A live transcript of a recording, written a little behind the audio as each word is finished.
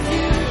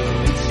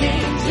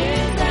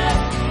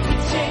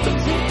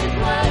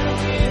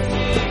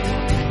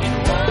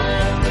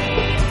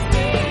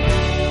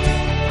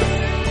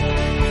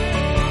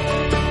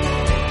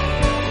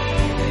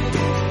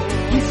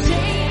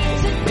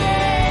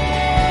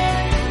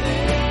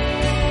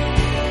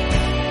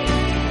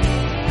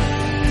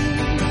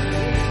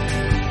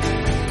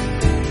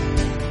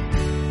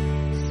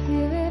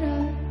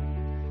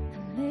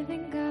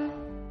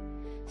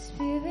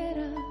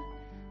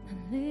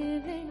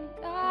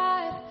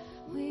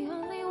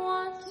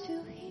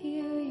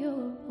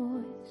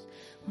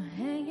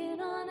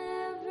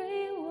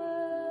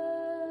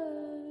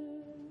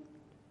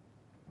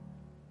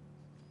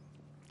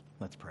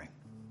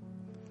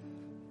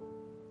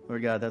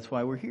Lord God, that's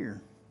why we're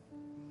here.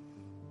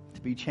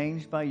 To be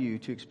changed by you,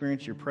 to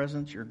experience your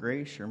presence, your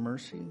grace, your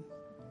mercy.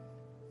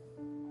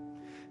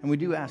 And we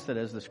do ask that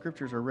as the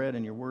scriptures are read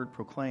and your word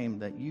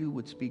proclaimed, that you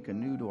would speak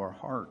anew to our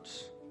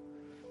hearts,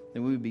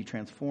 that we would be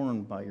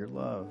transformed by your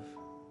love,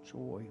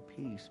 joy,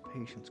 peace,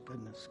 patience,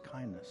 goodness,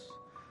 kindness,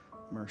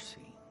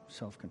 mercy,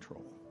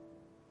 self-control.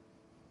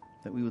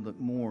 That we would look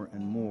more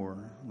and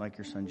more like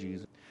your son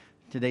Jesus.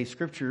 Today's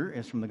scripture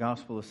is from the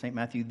Gospel of St.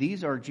 Matthew.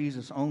 These are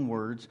Jesus' own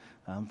words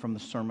from the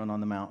Sermon on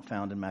the Mount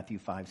found in Matthew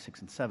 5, 6,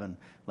 and 7.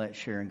 Let's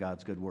share in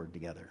God's good word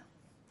together.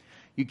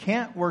 You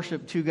can't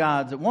worship two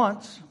gods at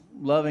once.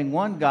 Loving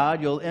one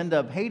God, you'll end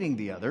up hating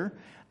the other.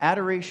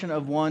 Adoration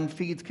of one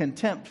feeds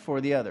contempt for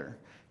the other.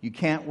 You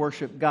can't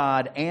worship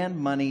God and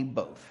money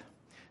both.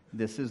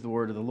 This is the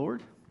word of the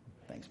Lord.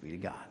 Thanks be to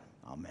God.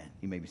 Amen.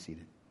 You may be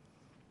seated.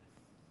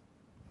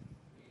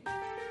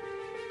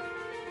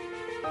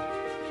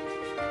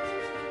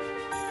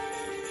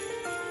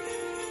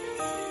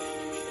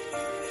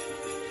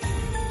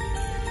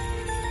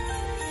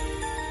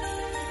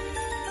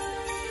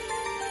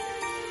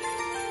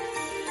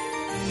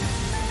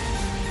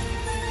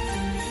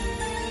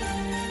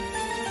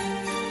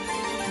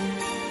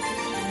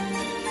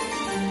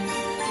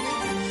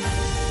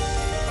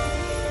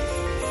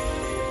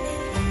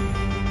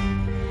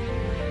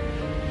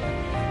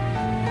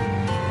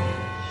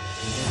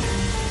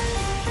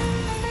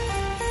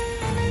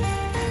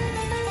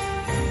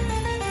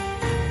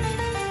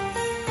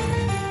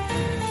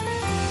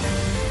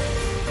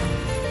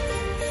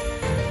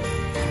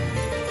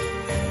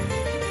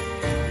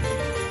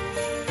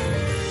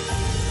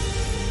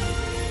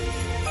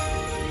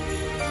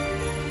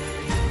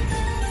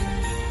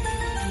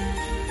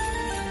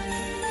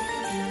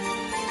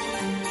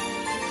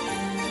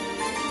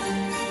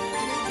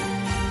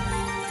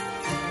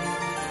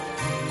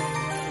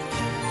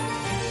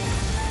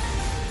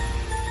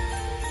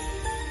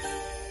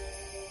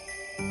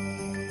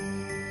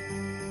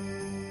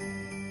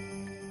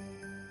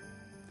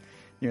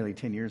 Nearly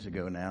 10 years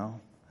ago now,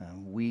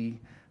 we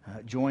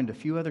joined a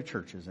few other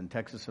churches in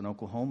Texas and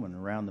Oklahoma and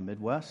around the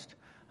Midwest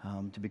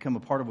to become a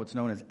part of what's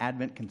known as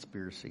Advent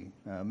Conspiracy.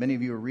 Many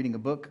of you are reading a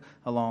book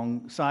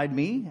alongside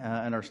me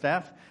and our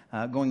staff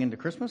going into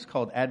Christmas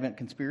called Advent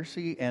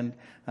Conspiracy. And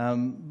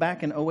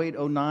back in 08,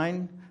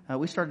 09,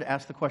 we started to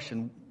ask the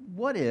question,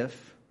 what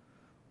if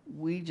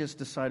we just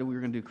decided we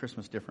were going to do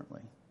Christmas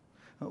differently?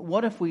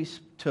 What if we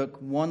took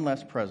one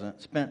less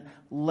present, spent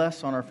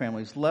less on our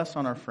families, less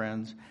on our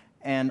friends,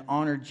 and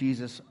honored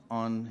Jesus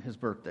on his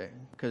birthday?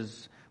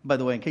 Because, by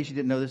the way, in case you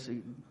didn't know this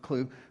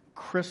clue,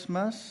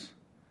 Christmas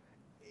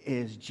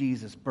is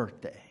Jesus'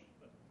 birthday.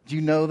 Do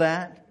you know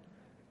that?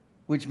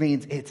 Which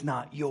means it's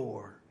not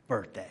your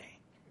birthday.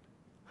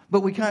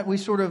 But we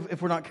sort of,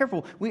 if we're not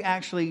careful, we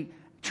actually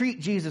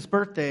treat Jesus'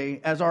 birthday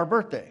as our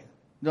birthday,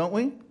 don't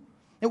we?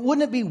 And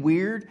wouldn't it be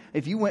weird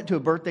if you went to a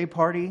birthday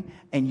party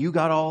and you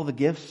got all the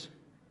gifts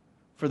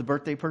for the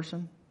birthday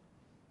person?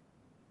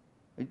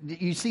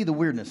 You see the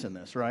weirdness in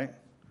this, right?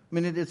 I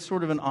mean, it's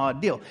sort of an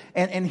odd deal.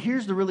 And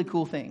here's the really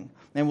cool thing,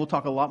 and we'll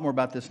talk a lot more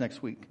about this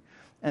next week.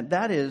 And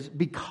that is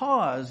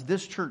because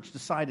this church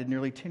decided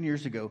nearly 10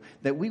 years ago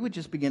that we would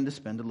just begin to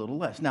spend a little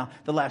less. Now,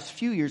 the last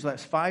few years,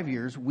 last 5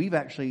 years, we've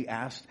actually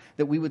asked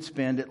that we would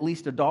spend at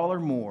least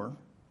 $1 more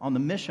on the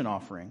mission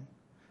offering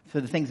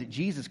for the things that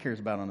Jesus cares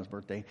about on his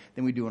birthday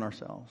than we do on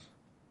ourselves.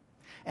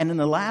 And in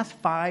the last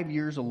 5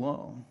 years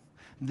alone,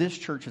 this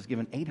church has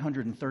given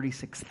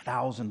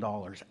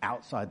 $836,000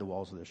 outside the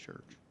walls of this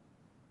church.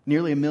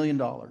 Nearly $1 million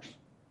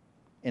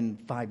in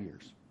 5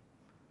 years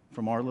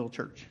from our little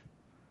church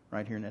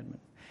right here in Edmond.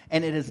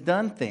 And it has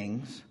done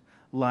things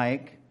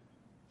like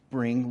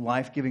bring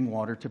life-giving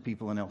water to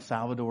people in El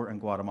Salvador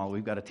and Guatemala.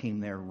 We've got a team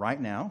there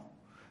right now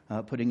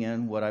putting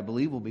in what I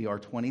believe will be our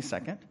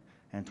 22nd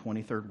and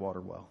 23rd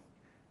water well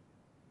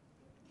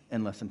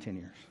in less than 10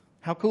 years.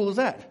 How cool is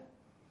that?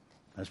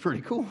 That's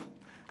pretty cool.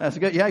 That's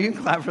good. Yeah, you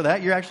can clap for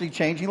that. You're actually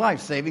changing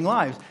lives, saving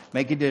lives,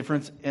 making a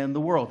difference in the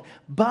world.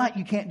 But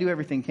you can't do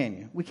everything, can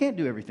you? We can't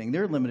do everything.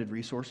 There are limited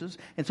resources.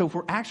 And so if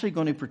we're actually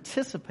going to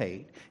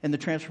participate in the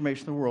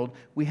transformation of the world,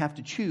 we have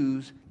to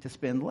choose to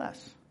spend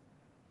less.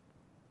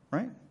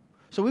 Right?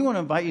 So we want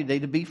to invite you today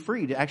to be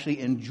free, to actually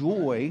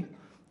enjoy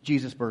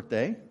Jesus'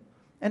 birthday,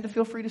 and to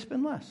feel free to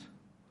spend less.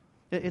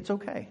 It's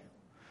okay.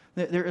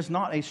 There is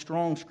not a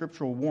strong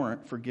scriptural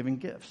warrant for giving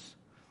gifts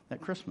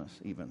at Christmas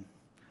even.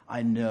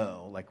 I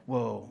know, like,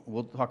 whoa,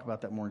 we'll talk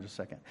about that more in just a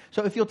second.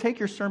 So if you'll take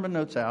your sermon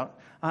notes out,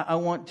 I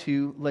want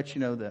to let you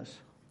know this.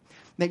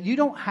 That you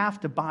don't have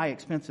to buy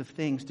expensive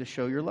things to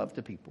show your love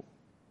to people.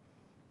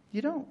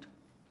 You don't.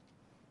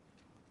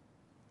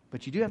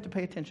 But you do have to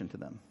pay attention to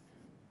them.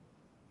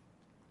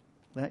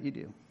 That you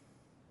do.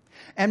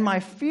 And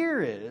my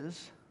fear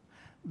is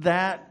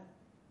that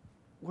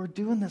we're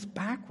doing this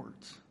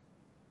backwards.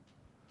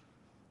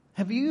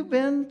 Have you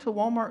been to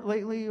Walmart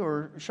lately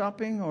or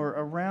shopping or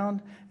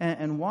around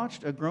and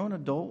watched a grown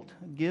adult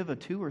give a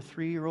 2 or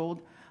 3 year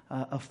old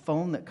a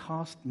phone that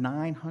cost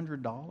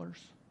 $900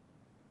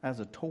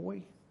 as a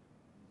toy?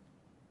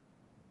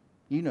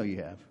 You know you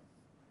have.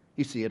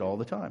 You see it all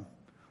the time,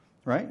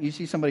 right? You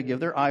see somebody give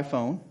their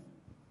iPhone,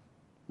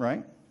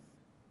 right?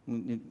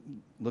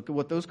 Look at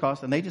what those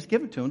cost, and they just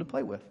give it to them to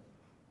play with.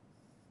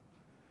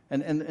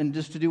 And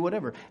just to do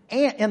whatever.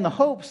 And in the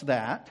hopes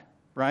that,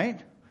 right,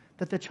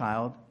 that the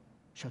child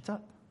shuts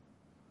up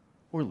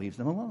or leaves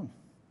them alone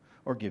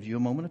or gives you a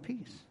moment of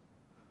peace.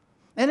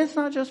 And it's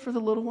not just for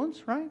the little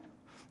ones, right?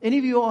 Any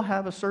of you all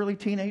have a surly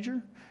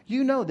teenager?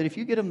 You know that if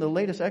you get them the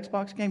latest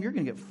Xbox game, you're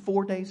going to get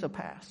 4 days of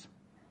pass,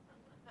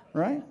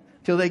 right?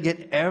 Till they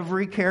get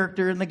every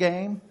character in the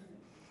game,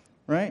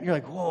 right? You're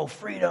like, whoa,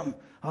 freedom.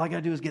 All I got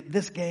to do is get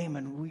this game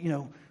and,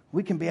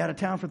 we can be out of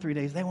town for 3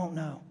 days. They won't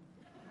know.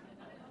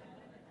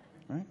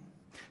 Right?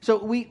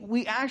 So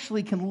we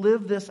actually can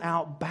live this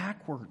out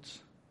backwards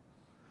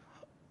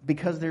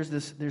because there's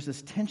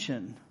this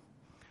tension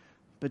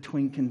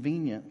between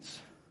convenience,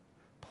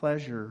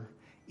 pleasure,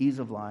 ease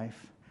of life,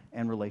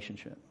 and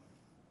relationship.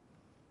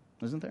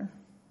 Isn't there?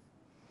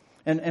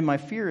 And my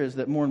fear is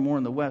that more and more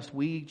in the West,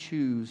 we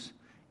choose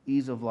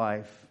ease of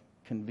life,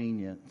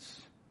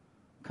 convenience,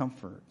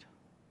 comfort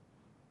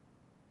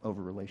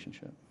over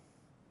relationship.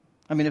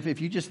 I mean,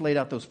 if you just laid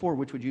out those 4,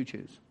 which would you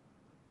choose?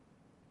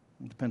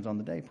 It depends on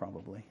the day,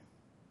 probably.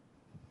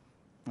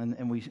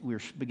 And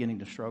we're beginning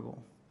to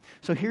struggle.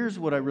 So here's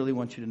what I really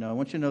want you to know. I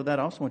want you to know that.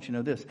 I also want you to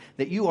know this,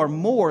 that you are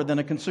more than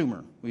a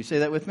consumer. Will you say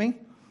that with me?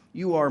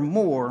 You are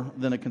more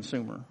than a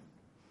consumer.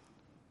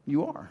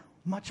 You are.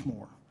 Much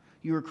more.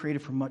 You were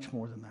created for much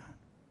more than that.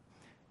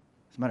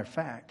 As a matter of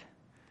fact,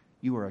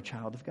 you are a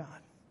child of God.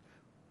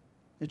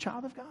 A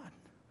child of God.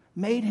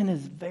 Made in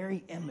His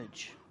very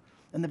image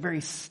and the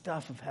very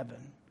stuff of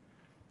heaven.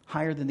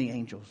 Higher than the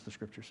angels, the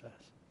Scripture says.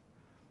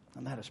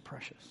 And that is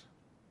precious.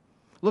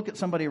 Look at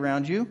somebody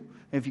around you,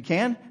 if you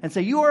can, and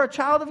say, you are a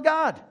child of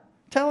God.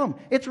 Tell them,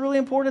 it's really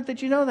important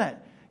that you know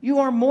that. You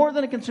are more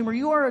than a consumer.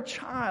 You are a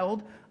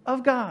child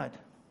of God.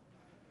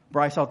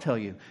 Bryce, I'll tell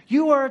you,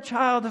 you are a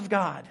child of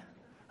God.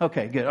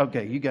 Okay, good.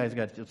 Okay, you guys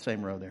got the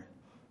same row there.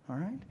 All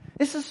right?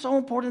 This is so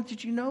important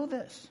that you know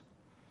this.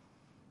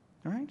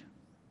 All right?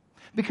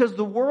 Because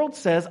the world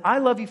says, I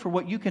love you for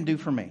what you can do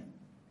for me.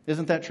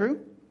 Isn't that true?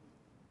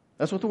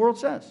 That's what the world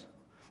says.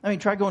 I mean,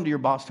 try going to your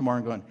boss tomorrow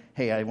and going,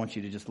 hey, I want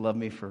you to just love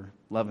me for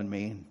loving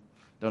me.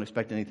 Don't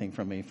expect anything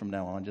from me from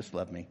now on. Just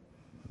love me.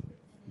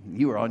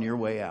 You are on your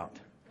way out.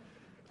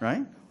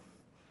 Right?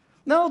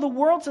 No, the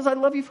world says, I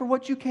love you for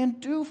what you can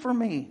do for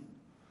me.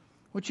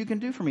 What you can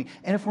do for me.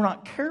 And if we're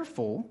not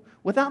careful,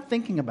 without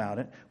thinking about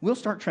it, we'll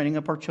start training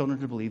up our children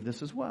to believe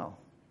this as well.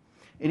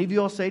 Any of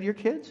you all say to your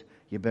kids,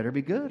 you better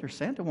be good or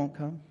Santa won't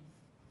come.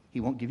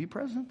 He won't give you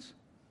presents.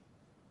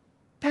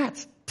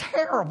 That's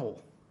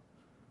terrible.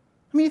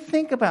 I mean,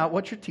 think about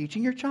what you're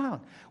teaching your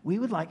child. We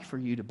would like for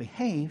you to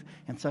behave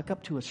and suck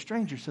up to a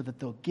stranger so that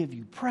they'll give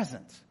you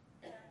presents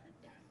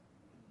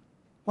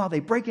while they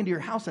break into your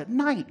house at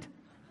night.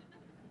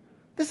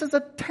 This is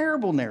a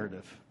terrible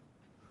narrative.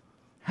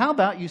 How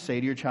about you say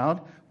to your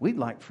child, we'd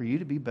like for you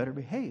to be better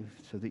behaved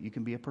so that you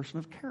can be a person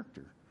of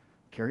character,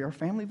 carry our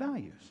family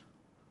values.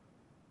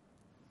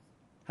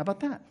 How about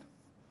that?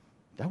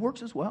 That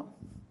works as well.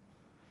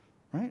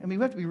 Right? I mean,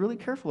 we have to be really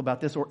careful about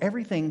this or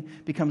everything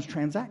becomes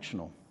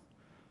transactional.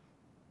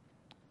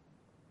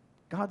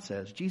 God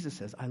says, Jesus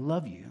says, I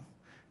love you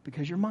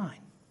because you're mine,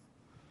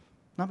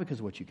 not because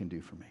of what you can do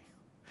for me.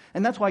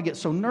 And that's why I get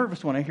so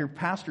nervous when I hear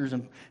pastors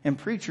and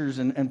preachers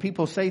and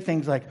people say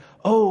things like,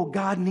 oh,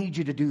 God needs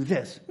you to do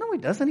this. No, He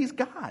doesn't. He's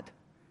God.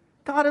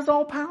 God is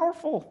all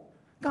powerful.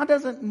 God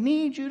doesn't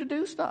need you to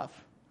do stuff.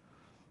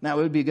 Now,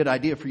 it would be a good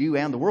idea for you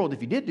and the world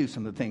if you did do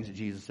some of the things that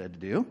Jesus said to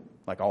do,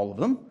 like all of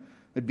them.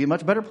 It'd be a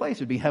much better place.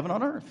 It'd be heaven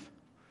on earth.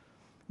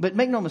 But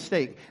make no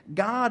mistake,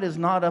 God is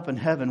not up in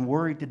heaven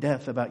worried to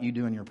death about you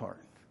doing your part.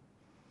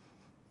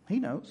 He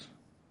knows.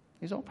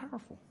 He's all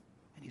powerful.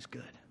 And He's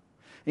good.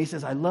 And He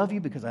says, I love you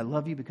because I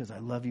love you because I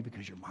love you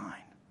because you're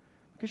mine.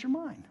 Because you're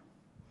mine.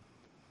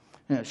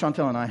 You know,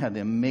 Chantel and I had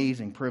the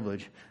amazing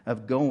privilege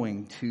of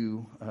going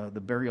to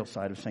the burial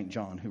site of St.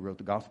 John, who wrote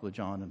the Gospel of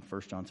John and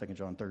 1 John, 2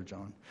 John, 3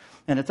 John.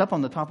 And it's up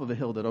on the top of a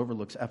hill that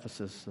overlooks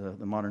Ephesus,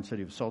 the modern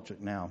city of Solchik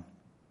now.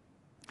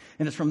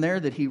 And it's from there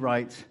that he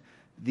writes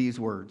these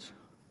words.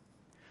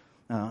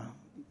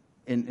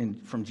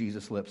 From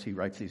Jesus' lips, he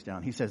writes these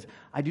down. He says,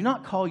 I do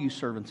not call you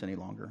servants any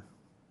longer,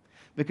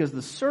 because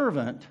the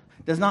servant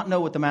does not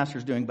know what the master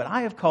is doing, but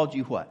I have called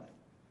you what?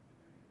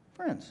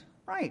 Friends.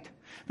 Right.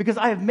 Because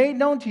I have made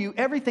known to you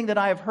everything that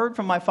I have heard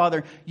from my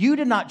Father. You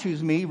did not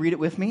choose me, read it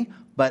with me,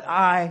 but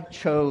I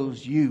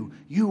chose you.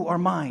 You are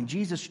mine.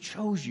 Jesus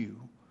chose you,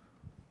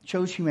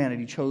 chose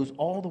humanity, chose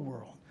all the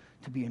world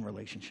to be in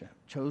relationship,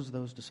 chose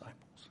those disciples.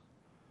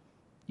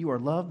 You are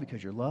loved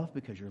because you're loved,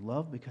 because you're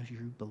loved, because you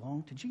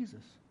belong to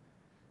Jesus.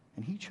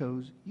 And He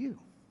chose you.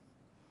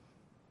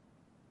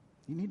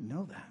 You need to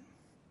know that.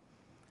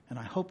 And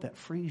I hope that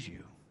frees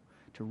you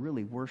to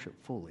really worship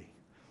fully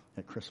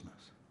at Christmas.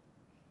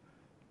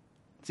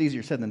 It's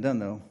easier said than done,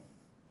 though,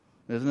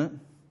 isn't it?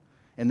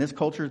 In this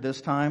culture,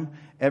 this time,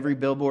 every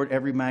billboard,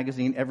 every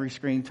magazine, every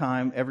screen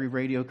time, every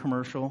radio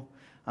commercial,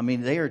 I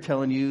mean, they are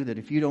telling you that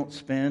if you don't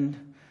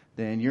spend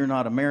then you're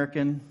not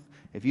American.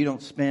 If you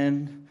don't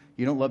spend,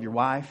 you don't love your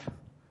wife.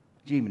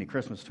 Gee, many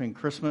Christmas. Between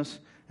Christmas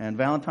and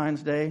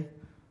Valentine's Day,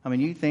 I mean,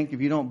 you think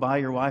if you don't buy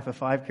your wife a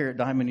 5-carat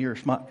diamond, you're a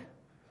schmuck,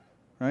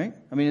 right?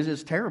 I mean,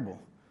 it's terrible.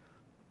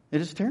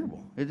 It is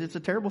terrible. It's a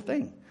terrible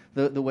thing.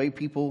 The way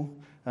people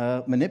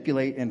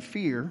manipulate and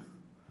fear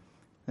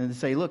and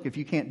say, look, if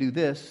you can't do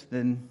this,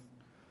 then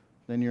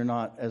you're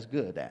not as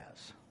good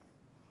as,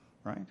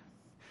 right?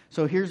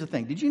 So here's the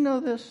thing. Did you know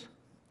this?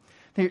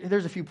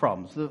 There's a few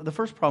problems. The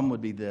first problem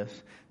would be this,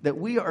 that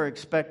we are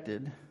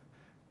expected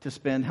to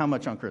spend how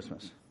much on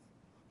Christmas?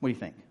 What do you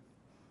think?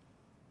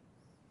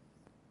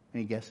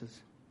 Any guesses?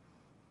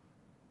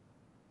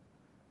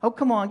 Oh,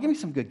 come on. Give me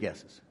some good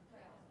guesses.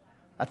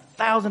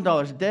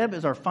 $1,000. Deb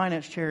is our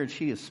finance chair, and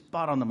she is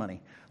spot on the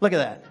money. Look at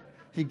that.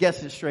 She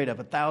guessed it straight up,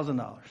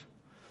 $1,000.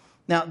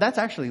 Now, that's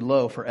actually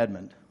low for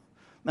Edmond.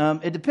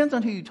 It depends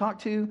on who you talk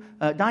to.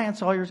 Diane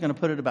Sawyer is going to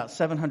put it about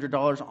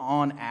 $700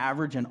 on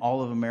average in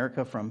all of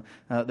America, from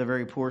the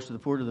very poorest to the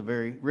poor to the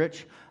very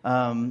rich.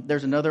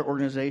 There's another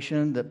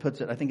organization that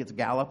puts it, I think it's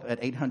Gallup,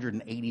 at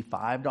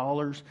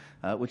 $885,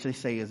 which they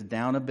say is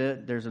down a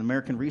bit. There's an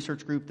American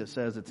Research Group that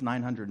says it's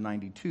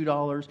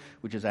 $992,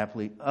 which is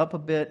aptly up a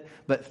bit.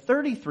 But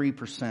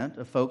 33%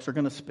 of folks are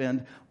going to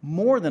spend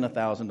more than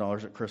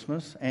 $1,000 at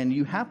Christmas. And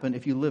you happen,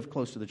 if you live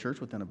close to the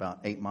church within about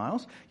 8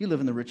 miles, you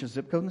live in the richest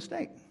zip code in the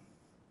state.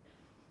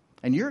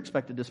 And you're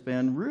expected to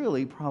spend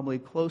really probably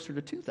closer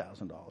to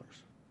 $2,000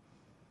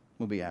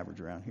 will be average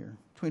around here.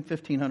 Between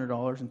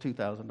 $1,500 and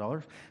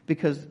 $2,000,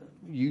 because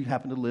you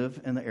happen to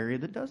live in the area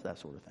that does that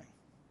sort of thing.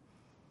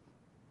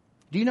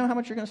 Do you know how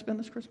much you're going to spend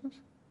this Christmas?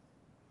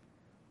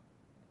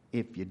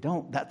 If you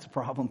don't, that's a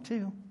problem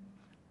too.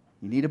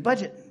 You need a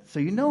budget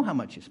so you know how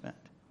much you spent.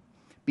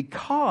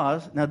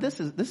 Because, now this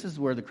is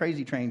where the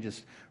crazy train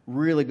just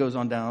really goes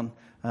on down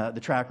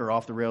the track or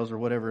off the rails or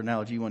whatever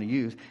analogy you want to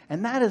use.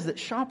 And that is that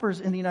shoppers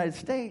in the United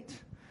States,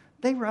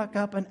 they rack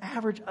up an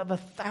average of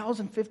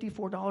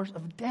 $1,054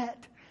 of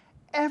debt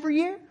every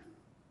year.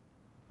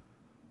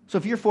 So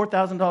if you're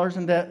 $4,000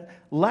 in debt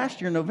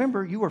last year in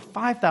November, you were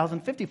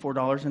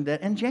 $5,054 in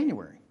debt in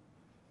January,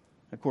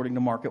 according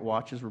to Market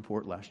Watch's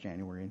report last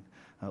January,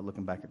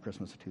 looking back at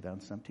Christmas of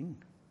 2017.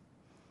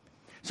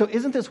 So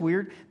isn't this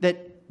weird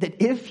that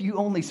if you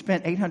only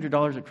spent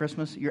 $800 at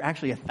Christmas, you're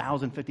actually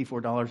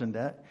 $1,054 in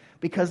debt?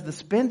 Because the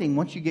spending,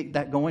 once you get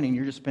that going and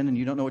you're just spending,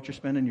 you don't know what you're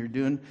spending, you're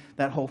doing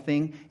that whole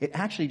thing, it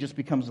actually just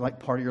becomes like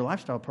part of your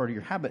lifestyle, part of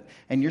your habit.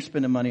 And you're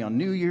spending money on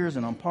New Year's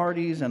and on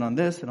parties and on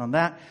this and on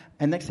that.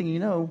 And next thing you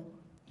know,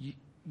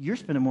 you're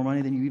spending more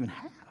money than you even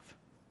have.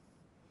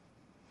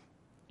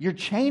 You're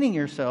chaining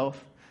yourself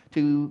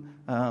to,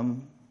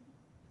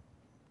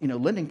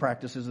 lending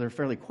practices that are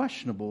fairly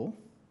questionable,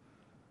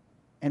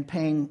 and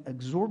paying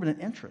exorbitant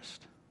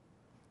interest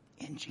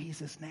in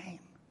Jesus' name,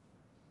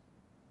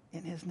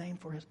 in his name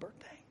for his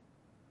birthday.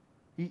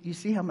 You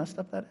see how messed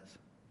up that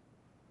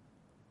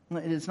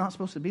is? It's not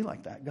supposed to be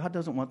like that. God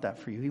doesn't want that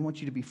for you. He wants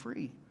you to be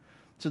free,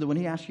 so that when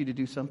he asks you to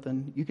do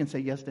something, you can say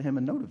yes to him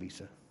and no to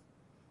Visa.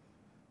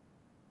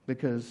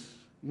 Because,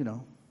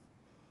 the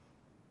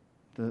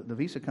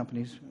Visa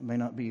companies may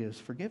not be as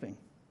forgiving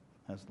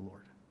as the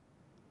Lord.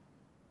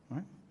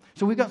 Right?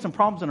 So we've got some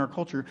problems in our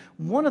culture.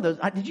 One of those,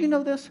 did you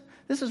know this?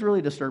 This is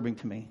really disturbing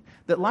to me,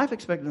 that life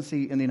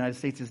expectancy in the United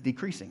States is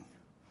decreasing.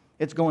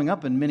 It's going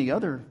up in many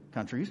other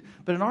countries,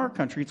 but in our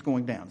country it's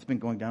going down. It's been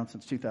going down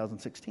since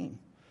 2016.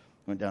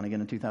 Went down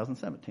again in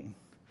 2017.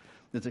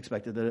 It's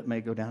expected that it may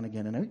go down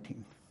again in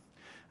 2018.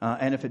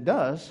 And if it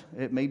does,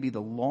 it may be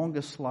the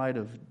longest slide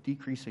of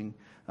decreasing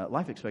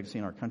life expectancy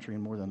in our country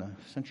in more than a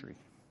century.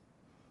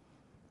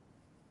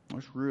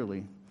 It's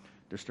really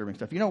disturbing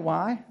stuff. You know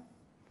why?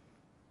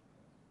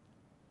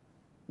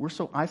 We're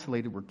so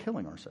isolated, we're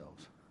killing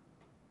ourselves.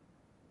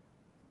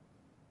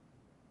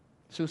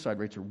 Suicide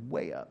rates are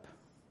way up.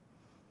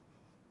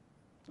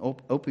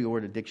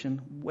 Opioid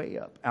addiction, way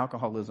up.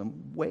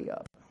 Alcoholism, way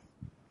up.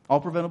 All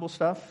preventable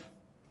stuff,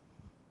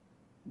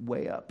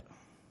 way up.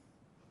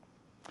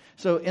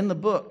 So in the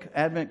book,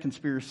 Advent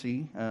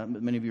Conspiracy,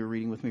 many of you are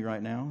reading with me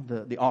right now,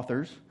 the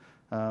authors,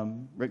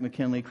 Rick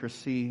McKinley, Chris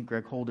C.,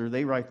 Greg Holder,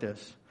 they write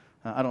this.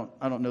 I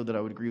don't know that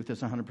I would agree with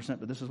this 100%,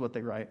 but this is what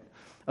they write.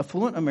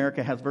 Affluent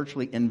America has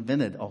virtually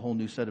invented a whole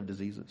new set of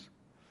diseases.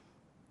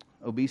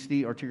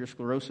 Obesity,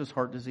 arteriosclerosis,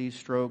 heart disease,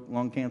 stroke,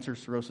 lung cancer,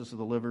 cirrhosis of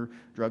the liver,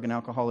 drug and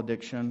alcohol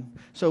addiction.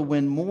 So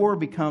when more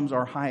becomes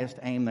our highest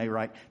aim, they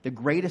write, the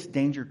greatest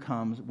danger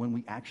comes when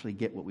we actually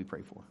get what we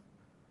pray for.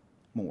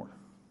 More.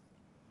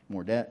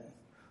 More debt,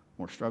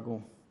 more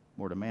struggle,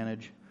 more to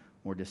manage,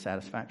 more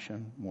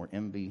dissatisfaction, more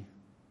envy,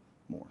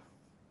 more.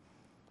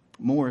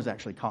 More is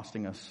actually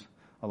costing us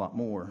a lot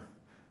more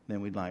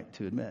than we'd like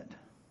to admit.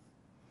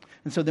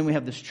 And so then we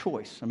have this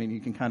choice. I mean,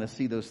 you can kind of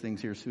see those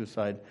things here.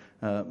 Suicide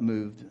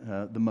moved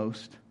the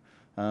most.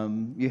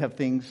 You have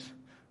things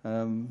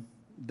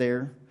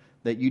there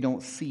that you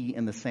don't see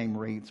in the same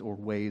rates or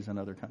ways in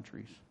other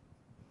countries.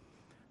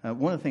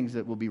 One of the things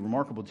that will be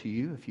remarkable to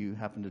you if you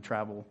happen to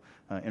travel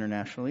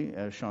internationally,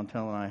 as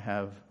Chantel and I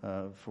have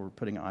for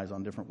putting eyes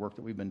on different work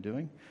that we've been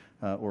doing,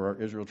 or our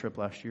Israel trip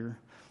last year,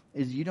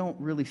 is you don't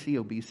really see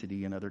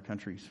obesity in other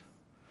countries.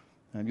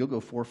 And you'll go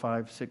 4,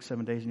 5, 6,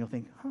 7 days and you'll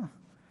think,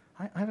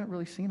 I haven't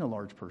really seen a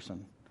large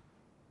person.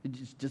 It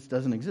just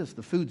doesn't exist.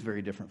 The food's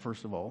very different,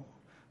 first of all.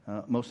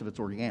 Most of it's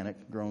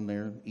organic, grown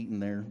there, eaten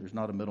there. There's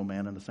not a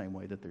middleman in the same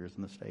way that there is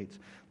in the States.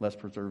 Less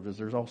preservatives.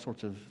 There's all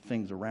sorts of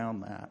things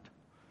around that.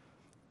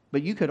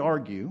 But you could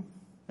argue,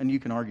 and you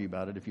can argue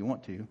about it if you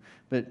want to,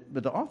 but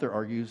the author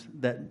argues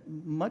that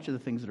much of the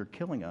things that are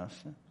killing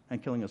us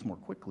and killing us more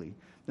quickly,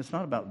 it's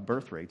not about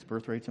birth rates.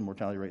 Birth rates and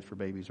mortality rates for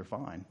babies are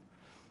fine.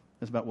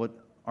 It's about what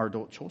our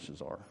adult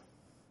choices are,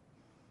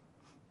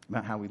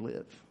 about how we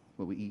live,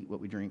 what we eat,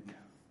 what we drink,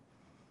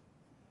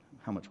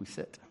 how much we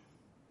sit.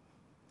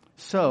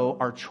 So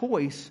our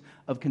choice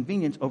of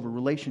convenience over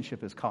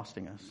relationship is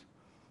costing us,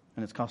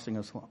 and it's costing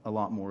us a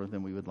lot more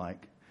than we would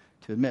like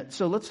to admit.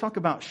 So let's talk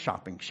about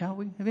shopping, shall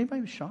we? Have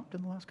anybody shopped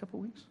in the last couple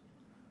of weeks?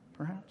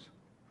 Perhaps.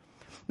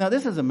 Now,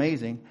 this is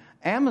amazing.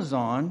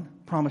 Amazon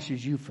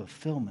promises you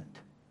fulfillment.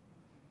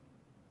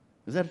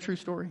 Is that a true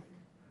story?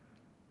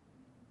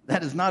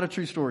 That is not a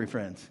true story,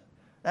 friends.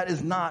 That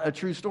is not a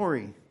true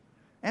story.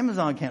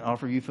 Amazon can't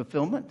offer you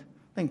fulfillment.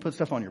 They can put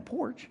stuff on your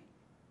porch,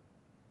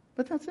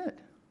 but that's it.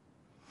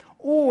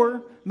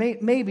 Or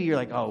maybe you're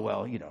like, oh,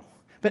 well,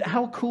 But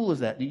how cool is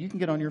that? You can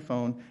get on your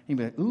phone and you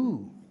be like,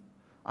 ooh,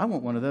 I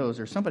want one of those.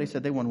 Or somebody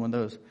said they wanted one of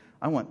those.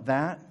 I want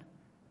that.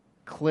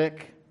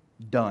 Click.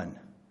 Done.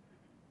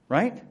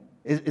 Right?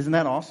 Isn't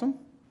that awesome?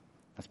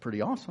 That's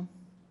pretty awesome.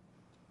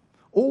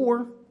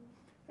 Or,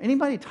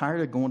 anybody tired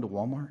of going to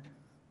Walmart?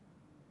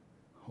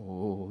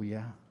 Oh,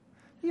 yeah.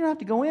 You don't have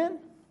to go in.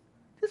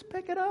 Just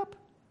pick it up.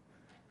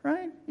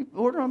 Right? You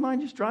order online,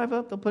 just drive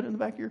up. They'll put it in the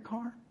back of your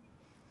car.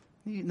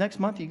 Next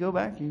month you go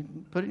back, you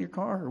put it in your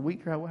car, or a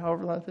week, or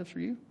however long it is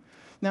for you.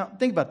 Now,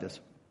 think about this.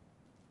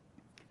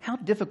 How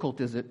difficult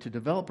is it to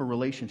develop a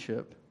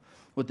relationship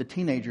with the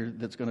teenager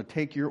that's going to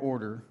take your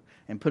order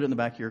and put it in the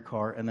back of your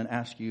car and then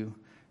ask you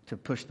to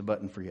push the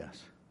button for yes?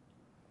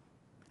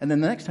 And then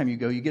the next time you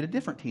go, you get a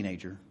different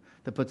teenager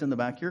that puts it in the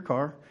back of your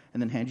car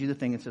and then hands you the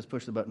thing that says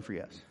push the button for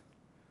yes.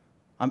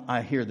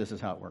 I hear this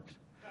is how it works.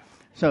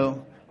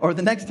 So, or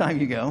the next time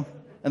you go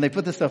and they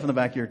put this stuff in the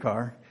back of your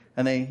car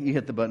and you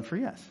hit the button for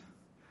yes.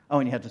 Oh,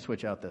 and you have to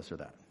switch out this or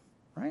that,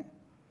 right?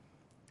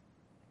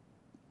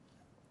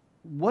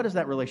 What is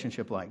that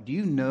relationship like? Do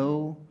you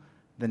know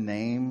the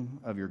name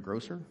of your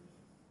grocer?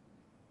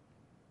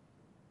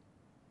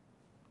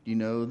 Do you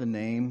know the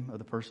name of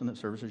the person that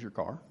services your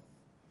car?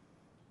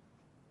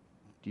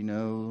 Do you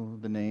know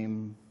the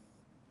name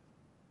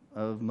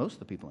of most of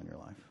the people in your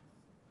life?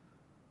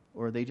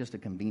 Or are they just a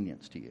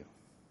convenience to you?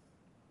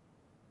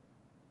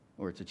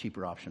 Or it's a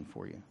cheaper option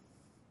for you?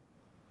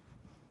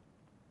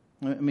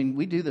 I mean,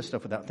 we do this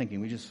stuff without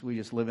thinking. We just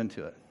live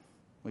into it.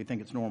 We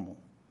think it's normal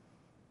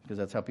because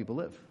that's how people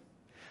live.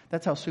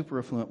 That's how super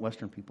affluent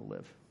Western people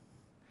live.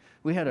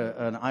 We had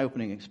an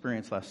eye-opening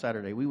experience last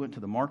Saturday. We went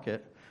to the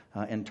market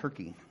in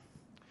Turkey,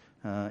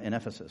 in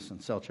Ephesus, in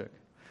Selçuk.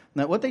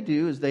 Now, what they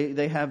do is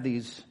they have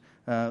these,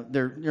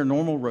 they're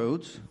normal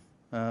roads.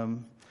 A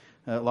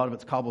lot of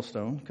it's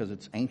cobblestone because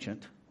it's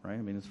ancient, right?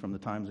 I mean, it's from the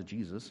times of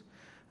Jesus.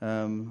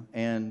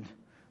 And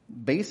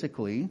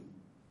basically,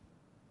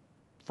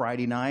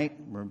 Friday night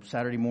or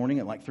Saturday morning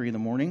at like 3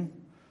 a.m,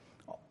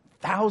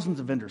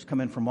 thousands of vendors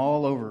come in from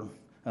all over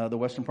the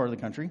western part of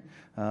the country,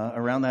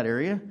 around that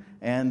area,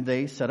 and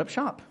they set up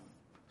shop.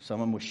 Some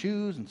of them with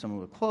shoes and some of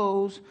them with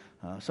clothes,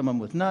 some of them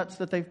with nuts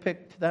that they've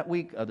picked that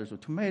week, others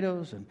with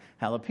tomatoes and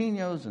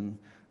jalapenos. And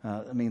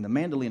the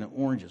mandolina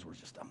oranges were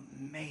just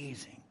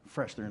amazing,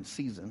 fresh. They're in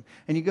season.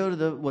 And you go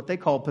to what they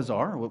call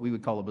bazaar, what we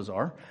would call a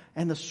bazaar,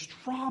 and the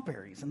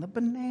strawberries and the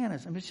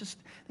bananas. I mean,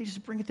 they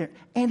just bring it there.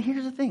 And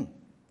here's the thing.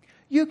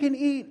 You can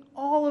eat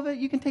all of it.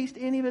 You can taste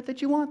any of it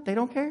that you want. They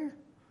don't care.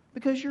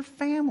 Because you're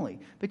family.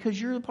 Because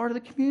you're a part of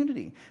the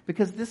community.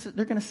 Because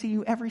they're going to see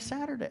you every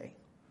Saturday.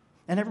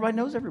 And everybody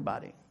knows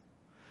everybody.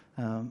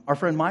 Our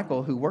friend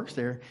Michael, who works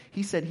there,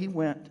 he said he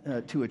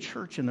went to a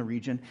church in the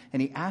region,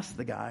 and he asked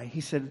the guy, he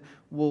said,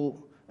 well,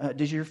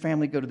 does your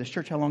family go to this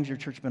church? How long has your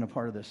church been a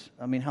part of this?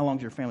 I mean, how long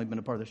has your family been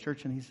a part of this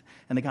church? And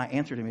the guy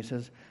answered him, he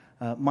says,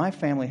 my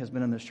family has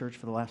been in this church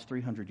for the last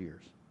 300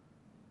 years.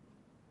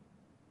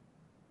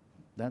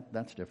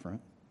 That's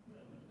different.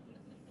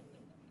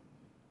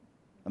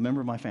 A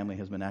member of my family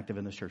has been active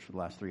in this church for the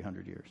last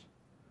 300 years.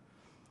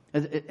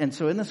 And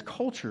so in this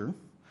culture,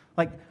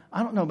 like,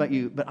 I don't know about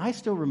you, but I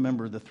still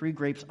remember the 3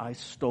 grapes I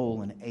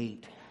stole and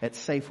ate at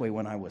Safeway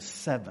when I was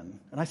 7.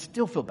 And I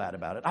still feel bad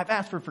about it. I've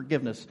asked for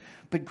forgiveness,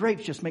 but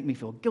grapes just make me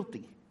feel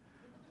guilty.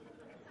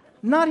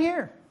 Not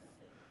here.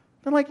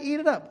 They're like, eat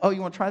it up. Oh,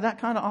 you want to try that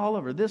kind of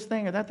olive or this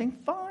thing or that thing?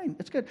 Fine.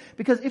 It's good.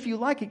 Because if you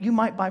like it, you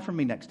might buy from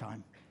me next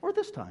time or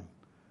this time.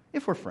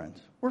 If we're friends,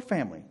 we're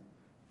family.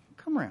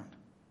 Come around.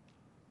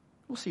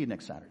 We'll see you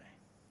next Saturday.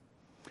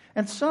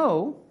 And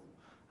so,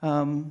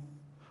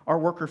 our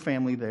worker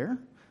family there,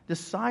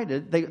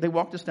 decided, they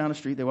walked us down a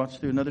street, they walked us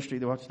through another street,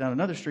 they walked us down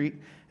another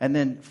street, and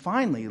then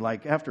finally,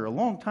 like after a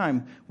long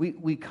time,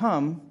 we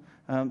come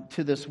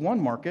to this one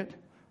market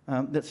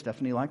that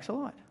Stephanie likes a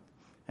lot.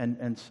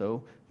 And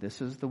so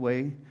this is the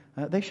way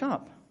they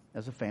shop,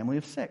 as a family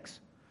of 6.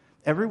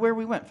 Everywhere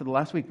we went for the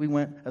last week, we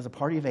went as a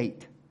party of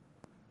 8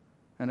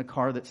 in a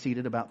car that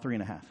seated about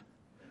 3.5.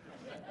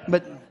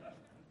 But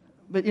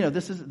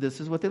this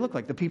is what they look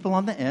like. The people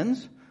on the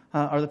ends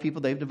are the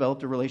people they've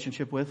developed a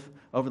relationship with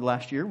over the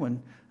last year.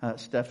 When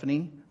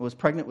Stephanie was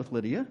pregnant with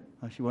Lydia,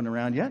 she wasn't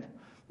around yet.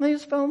 And they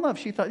just fell in love.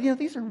 She thought,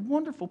 these are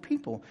wonderful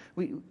people.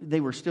 They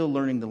were still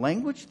learning the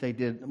language. They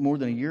did more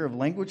than a year of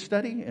language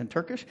study in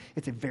Turkish.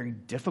 It's a very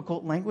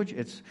difficult language.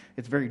 It's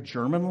very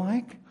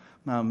German-like,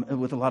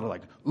 with a lot of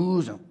like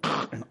oohs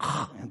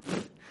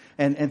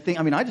and thing.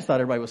 I mean, I just thought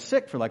everybody was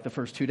sick for like the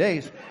first 2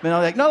 days. And I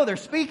was like, no, they're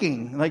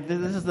speaking. Like,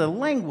 this is the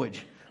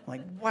language.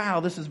 Like,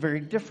 wow, this is very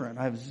different.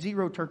 I have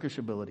 0 Turkish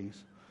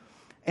abilities.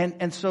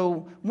 And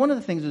so one of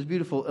the things that's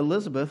beautiful,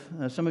 Elizabeth,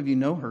 some of you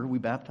know her. We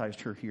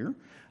baptized her here.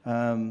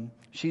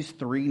 She's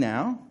 3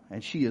 now,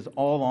 and she is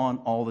all on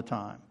all the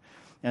time.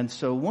 And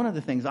so one of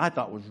the things I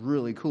thought was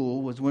really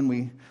cool was when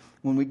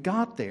we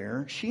got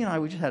there, she and I,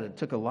 we just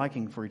took a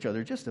liking for each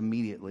other just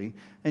immediately.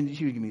 And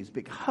she would give me these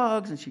big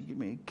hugs, and she'd give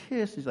me a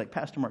kiss. She's like,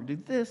 Pastor Mark, do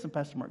this, and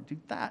Pastor Mark, do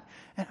that.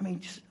 And I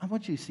mean, I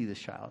want you to see this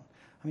child.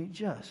 I mean,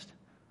 just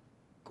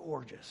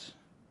gorgeous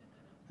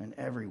in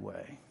every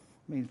way.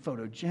 I mean,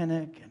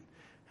 photogenic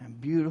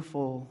and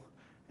beautiful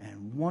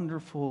and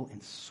wonderful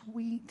and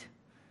sweet,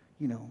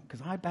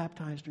 because I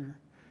baptized her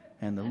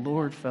and the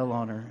Lord fell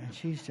on her, and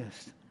she's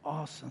just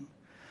awesome.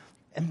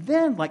 And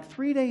then, like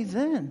 3 days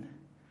in,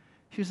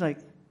 she was like,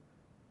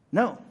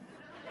 no.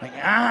 Like,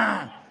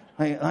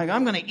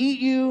 I'm going to eat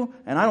you,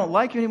 and I don't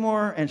like you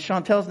anymore, and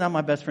Chantel's now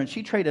my best friend.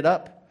 She traded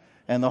up,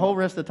 and the whole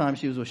rest of the time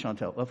she was with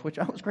Chantel, of which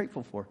I was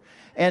grateful for.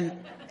 And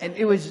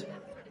it was,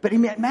 but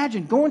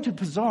imagine going to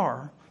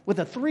Bazaar with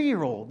a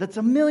 3-year-old that's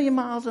 1,000,000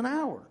 miles an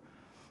hour.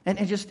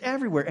 And just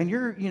everywhere. And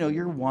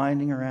you're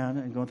winding around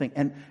and going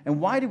thinking, and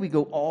why did we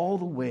go all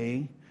the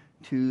way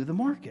to the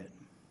market?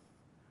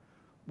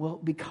 Well,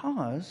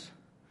 because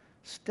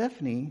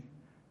Stephanie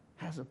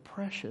has a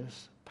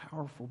precious,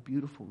 powerful,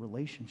 beautiful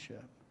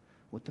relationship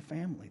with the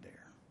family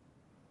there.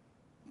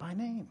 By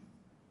name.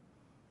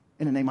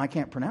 In a name I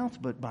can't pronounce,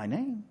 but by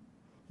name.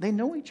 They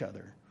know each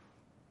other.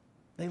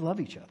 They love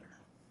each other.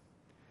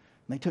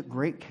 And they took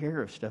great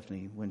care of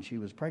Stephanie when she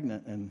was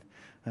pregnant. And,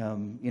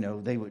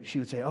 she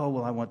would say, oh,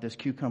 well, I want this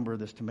cucumber,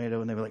 this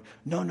tomato. And they were like,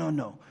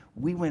 no.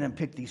 We went and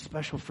picked these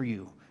special for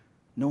you.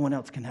 No one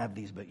else can have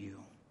these but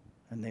you.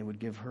 And they would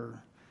give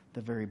her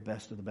the very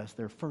best of the best,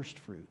 their first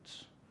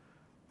fruits,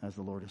 as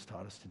the Lord has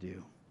taught us to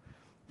do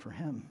for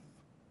him.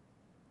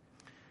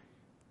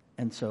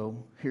 And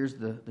so here's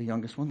the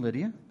youngest one,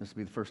 Lydia. This will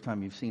be the first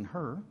time you've seen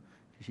her.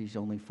 She's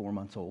only 4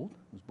 months old,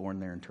 was born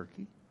there in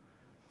Turkey.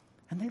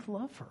 And they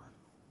love her.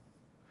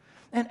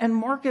 And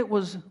Market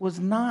was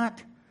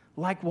not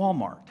like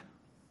Walmart.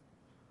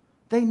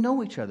 They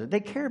know each other. They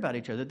care about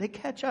each other. They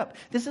catch up.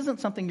 This isn't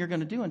something you're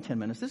going to do in 10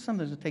 minutes. This is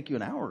something that'll take you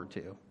an hour or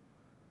two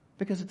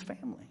because it's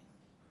family.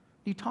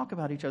 You talk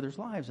about each other's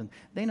lives, and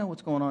they know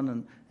what's going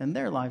on in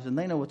their lives, and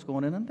they know what's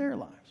going on in their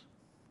lives,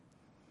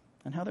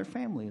 and how their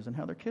family is, and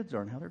how their kids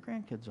are, and how their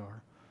grandkids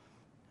are,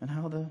 and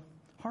how the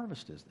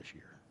harvest is this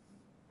year.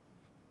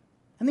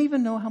 And they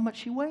even know how much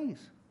she weighs.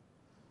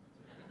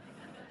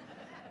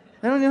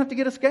 They don't even have to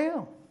get a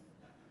scale.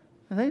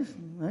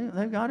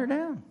 They've got her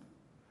down.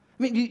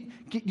 I mean,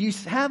 do you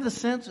have the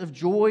sense of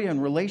joy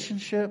and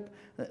relationship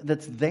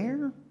that's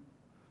there?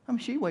 I mean,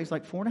 she weighs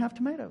like 4.5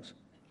 tomatoes.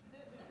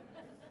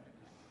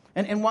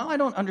 And while I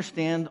don't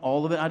understand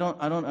all of it, I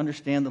don't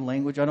understand the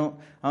language. I don't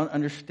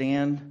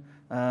understand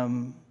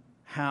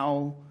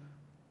how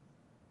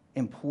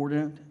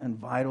important and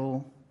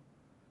vital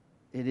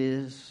it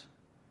is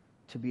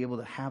to be able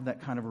to have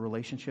that kind of a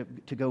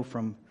relationship, to go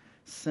from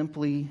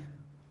simply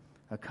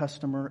a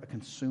customer, a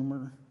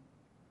consumer,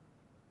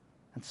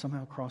 and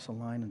somehow cross a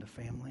line into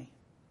family.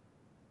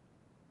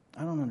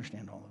 I don't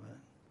understand all of it.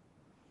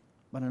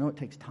 But I know it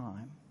takes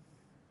time.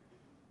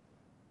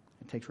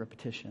 It takes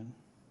repetition.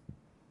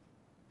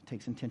 It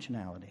takes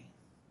intentionality.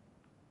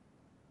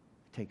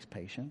 It takes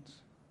patience.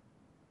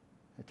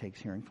 It takes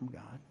hearing from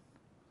God.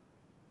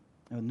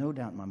 And with no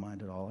doubt in my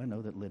mind at all, I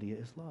know that Lydia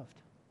is loved.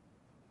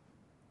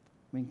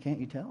 I mean, can't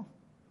you tell?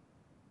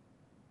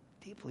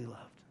 Deeply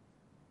loved.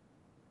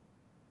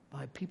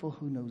 By people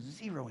who know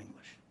zero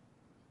English.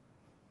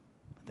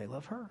 But they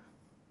love her.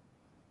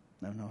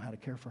 They know how to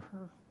care for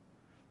her.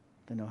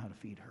 They know how to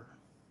feed her.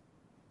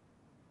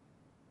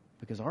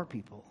 Because our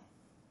people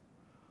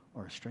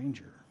are a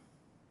stranger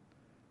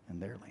in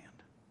their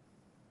land.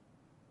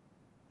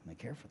 And they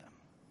care for them.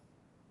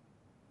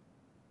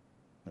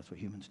 That's what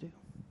humans do.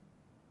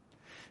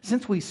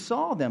 Since we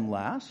saw them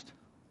last,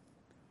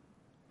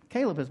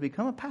 Caleb has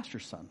become a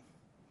pastor's son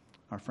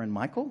Our friend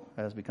Michael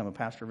has become a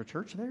pastor of a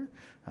church there.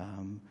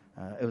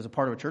 It was a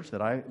part of a church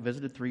that I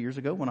visited 3 years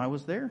ago when I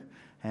was there.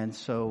 And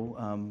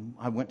so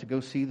I went to go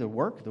see the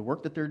work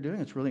that they're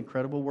doing. It's really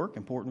incredible work,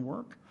 important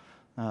work.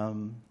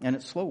 And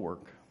it's slow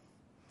work.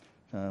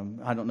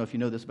 I don't know if you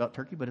know this about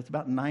Turkey, but it's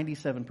about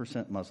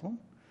 97% Muslim,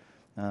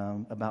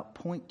 about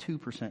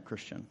 0.2%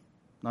 Christian,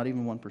 not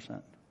even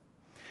 1%.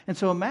 And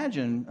so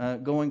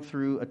imagine going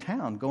through a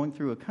town, going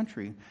through a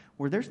country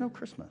where there's no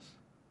Christmas,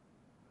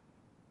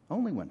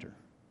 only winter,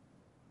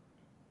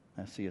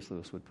 as C.S.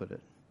 Lewis would put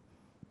it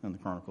in the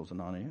Chronicles of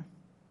Narnia.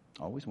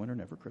 Always winter,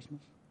 never Christmas.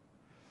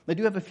 They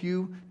do have a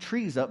few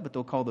trees up, but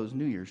they'll call those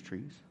New Year's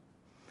trees.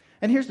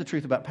 And here's the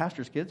truth about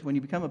pastor's kids. When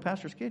you become a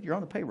pastor's kid, you're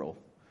on the payroll,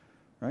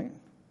 right?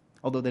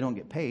 Although they don't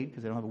get paid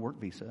because they don't have a work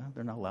visa.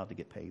 They're not allowed to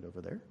get paid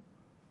over there,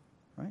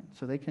 right?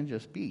 So they can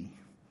just be.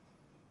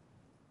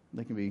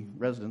 They can be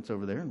residents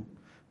over there,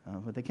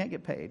 but they can't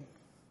get paid.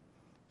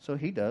 So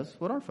he does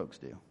what our folks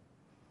do.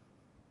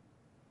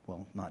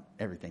 Well, not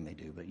everything they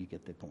do, but you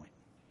get the point,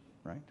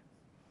 right?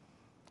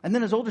 And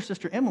then his older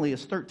sister, Emily,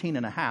 is 13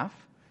 and a half.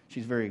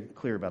 She's very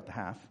clear about the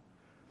half,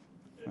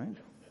 right?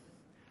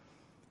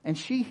 And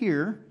she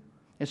here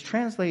is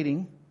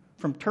translating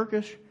from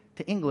Turkish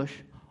to English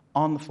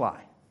on the fly.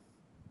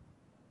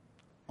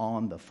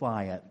 On the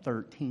fly at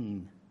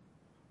 13.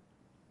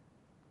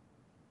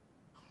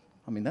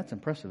 I mean, that's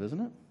impressive, isn't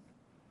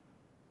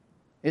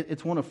it?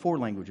 It's one of 4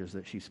 languages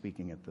that she's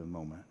speaking at the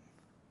moment.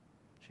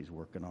 She's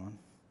working on.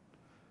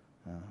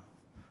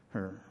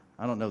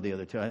 I don't know the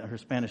other 2. Her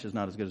Spanish is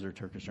not as good as her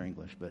Turkish or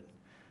English, but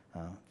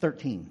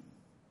 13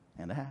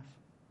 and a half.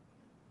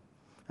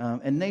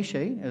 And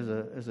Neşe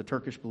is a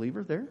Turkish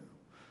believer there.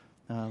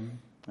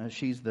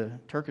 She's the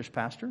Turkish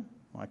pastor.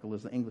 Michael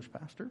is the English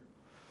pastor.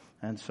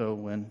 And so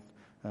when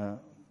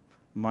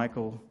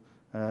Michael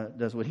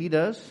does what he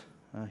does,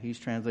 he's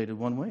translated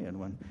one way. And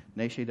when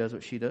Neşe does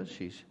what she does,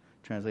 she's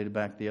translated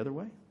back the other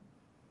way.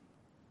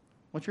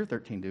 What's your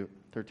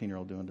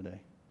 13-year-old doing today?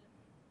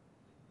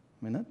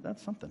 I mean,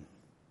 that's something.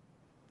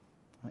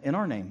 In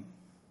our name,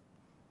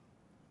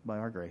 by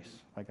our grace,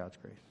 by God's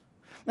grace.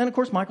 And, of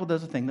course, Michael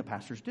does a thing that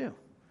pastors do.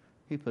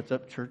 He puts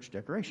up church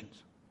decorations.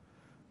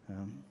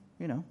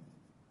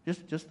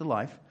 Just the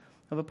life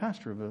of a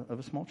pastor of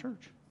a small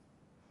church.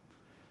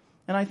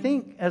 And I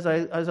think as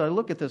I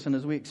look at this and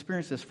as we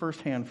experience this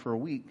firsthand for a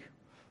week,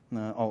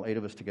 all 8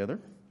 of us together,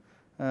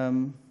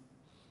 that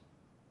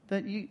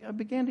I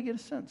began to get a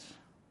sense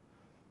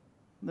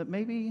that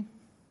maybe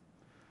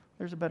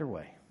there's a better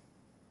way.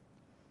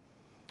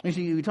 You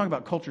see, we talk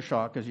about culture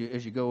shock as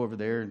you go over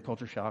there, and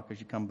culture shock as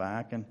you come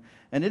back, and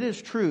it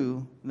is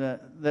true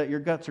that your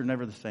guts are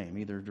never the same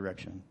either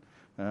direction.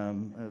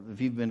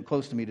 If you've been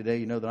close to me today,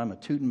 you know that I'm a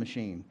tooting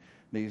machine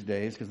these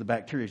days because the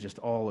bacteria is just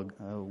all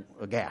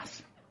a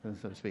gas,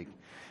 so to speak.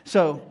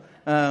 So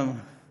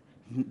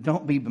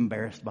don't be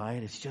embarrassed by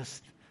it. It's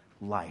just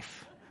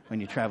life when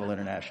you travel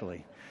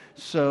internationally.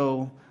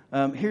 So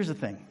here's the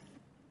thing.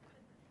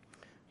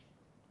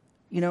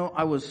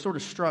 I was sort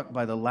of struck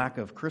by the lack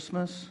of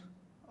Christmas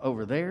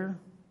over there.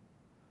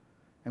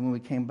 And when we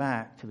came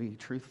back, to be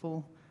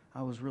truthful,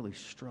 I was really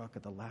struck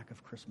at the lack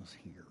of Christmas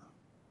here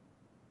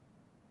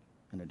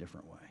in a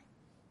different way.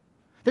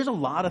 There's a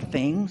lot of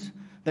things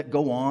that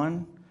go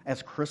on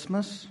as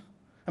Christmas.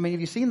 I mean,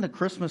 have you seen the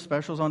Christmas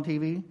specials on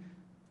TV?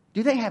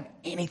 Do they have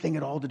anything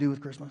at all to do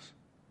with Christmas?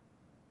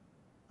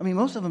 I mean,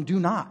 most of them do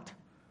not.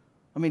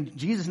 I mean,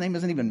 Jesus' name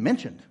isn't even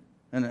mentioned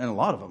in a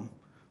lot of them.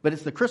 But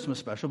it's the Christmas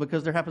special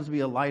because there happens to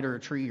be a light or a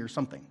tree or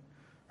something.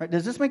 Right?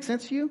 Does this make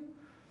sense to you?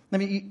 I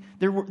mean,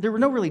 there were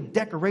no really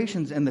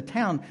decorations in the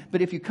town,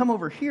 but if you come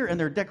over here and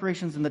there are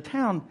decorations in the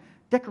town,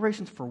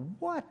 decorations for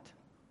what?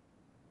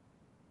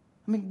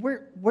 I mean,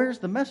 where's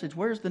the message?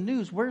 Where's the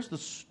news? Where's the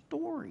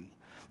story?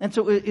 And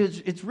so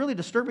it's really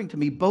disturbing to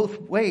me both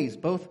ways,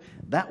 both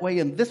that way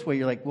and this way.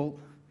 You're like, well,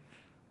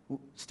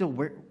 still,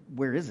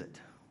 where is it?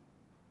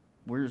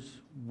 Where's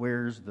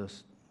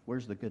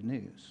the good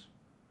news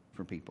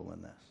for people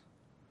in this?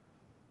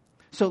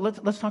 So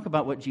let's talk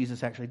about what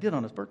Jesus actually did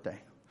on his birthday.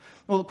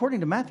 Well, according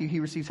to Matthew, he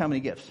receives how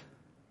many gifts?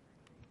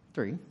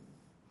 3.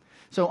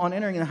 So on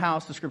entering the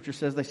house, the scripture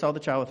says they saw the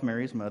child with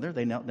Mary, his mother.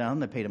 They knelt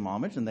down, they paid him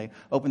homage, and they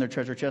opened their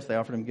treasure chest. They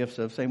offered him gifts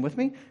of, say with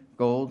me,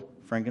 gold,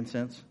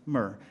 frankincense,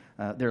 myrrh.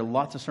 There are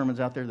lots of sermons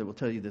out there that will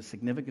tell you the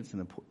significance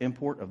and the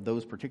import of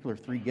those particular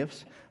 3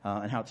 gifts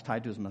and how it's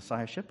tied to his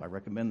messiahship. I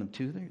recommend them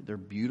too. They're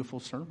beautiful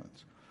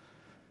sermons.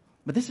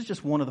 But this is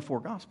just one of the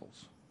 4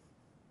 Gospels.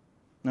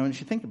 Now, as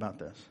you think about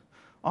this,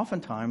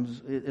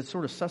 oftentimes it's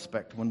sort of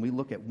suspect when we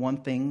look at one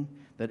thing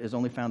that is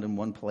only found in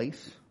one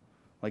place.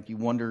 Like you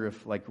wonder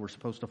if we're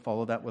supposed to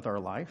follow that with our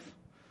life.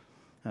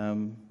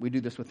 We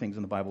do this with things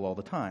in the Bible all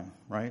the time,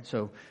 right?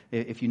 So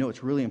if you know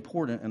it's really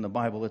important in the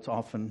Bible, it's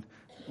often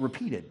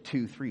repeated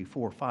 2, 3,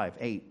 4, 5,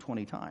 8,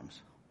 20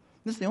 times.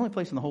 This is the only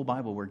place in the whole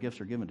Bible where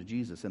gifts are given to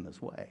Jesus in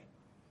this way.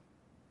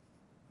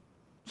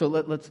 So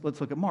let's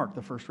look at Mark,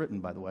 the first written,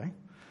 by the way.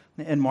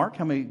 In Mark,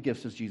 how many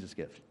gifts does Jesus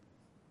give?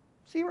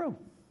 0.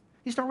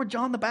 You start with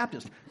John the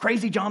Baptist.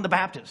 Crazy John the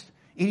Baptist.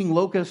 eating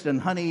locust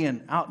and honey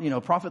and out,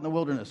 prophet in the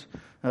wilderness,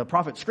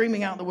 prophet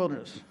screaming out in the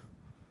wilderness.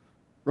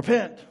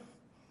 Repent.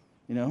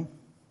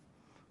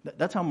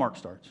 That's how Mark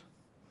starts.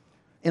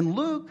 In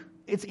Luke,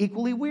 it's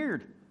equally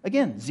weird.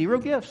 Again, 0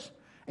 gifts.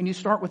 And you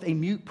start with a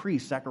mute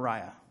priest,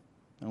 Zechariah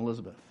and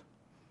Elizabeth.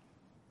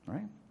 All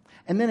right?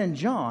 And then in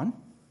John,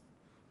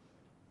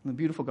 in the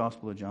beautiful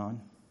Gospel of John,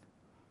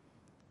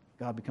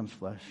 God becomes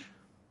flesh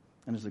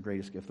and is the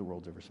greatest gift the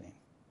world's ever seen.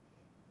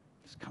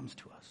 This comes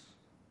to us.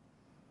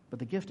 But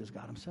the gift is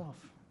God himself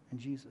and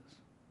Jesus.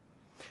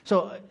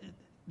 So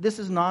this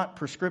is not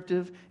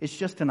prescriptive. It's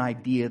just an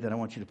idea that I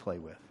want you to play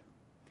with.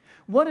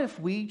 What if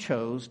we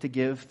chose to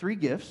give 3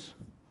 gifts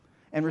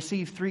and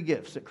receive 3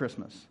 gifts at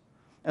Christmas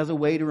as a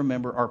way to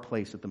remember our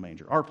place at the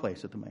manger? Our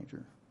place at the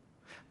manger.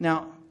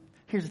 Now,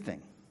 here's the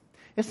thing.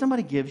 If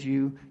somebody gives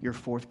you your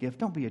 4th gift,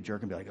 don't be a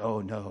jerk and be like,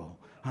 oh no,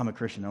 I'm a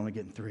Christian, I'm only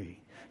getting 3.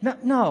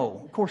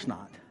 No, of course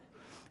not.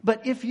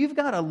 But if you've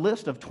got a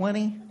list of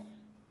 20,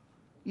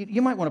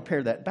 you might want to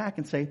pare that back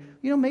and say,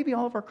 maybe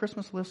all of our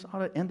Christmas lists ought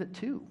to end at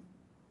 2.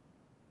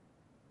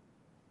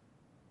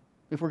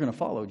 If we're going to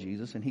follow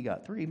Jesus and he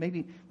got 3,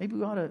 maybe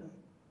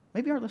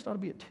our list ought to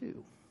be at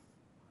 2.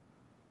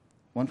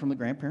 One from the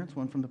grandparents,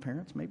 one from the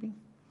parents, maybe.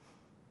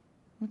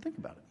 Think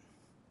about it.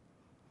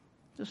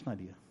 Just an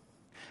idea.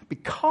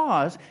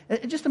 Because,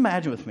 just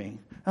imagine with me,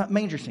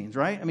 manger scenes,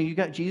 right? I mean, you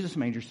got Jesus'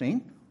 manger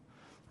scene,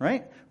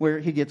 right? Where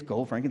he gets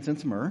gold,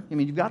 frankincense, and myrrh. I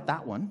mean, you've got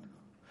that one.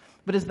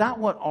 But is that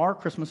what our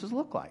Christmases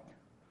look like?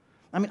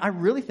 I mean, I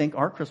really think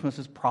our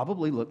Christmases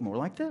probably look more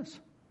like this.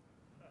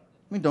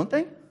 I mean, don't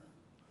they?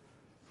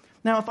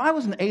 Now, if I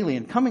was an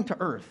alien coming to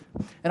Earth,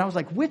 and I was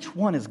like, which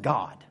one is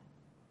God?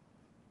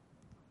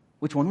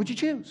 Which one would you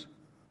choose?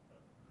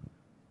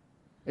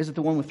 Is it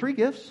the one with 3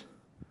 gifts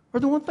or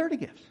the one with 30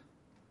 gifts?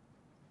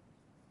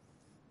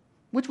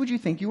 Which would you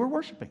think you were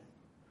worshiping?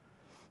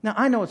 Now,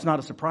 I know it's not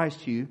a surprise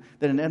to you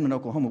that in Edmond,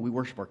 Oklahoma, we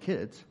worship our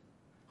kids.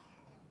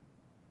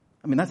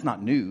 I mean, that's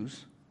not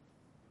news.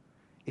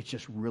 It's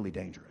just really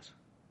dangerous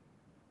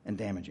and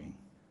damaging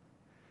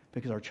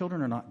because our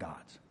children are not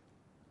gods.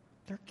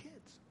 They're kids.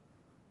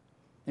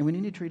 And we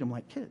need to treat them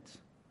like kids,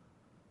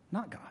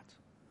 not gods,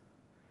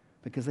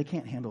 because they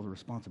can't handle the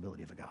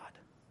responsibility of a God.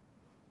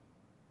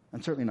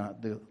 And certainly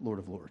not the Lord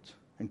of Lords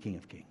and King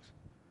of Kings.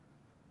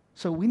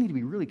 So we need to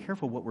be really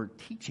careful what we're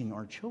teaching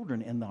our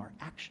children and our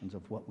actions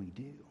of what we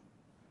do.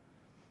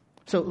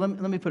 So let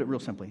me put it real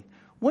simply.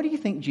 What do you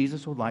think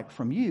Jesus would like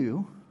from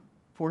you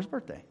for his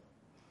birthday?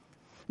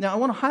 Now, I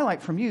want to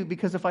highlight from you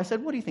because if I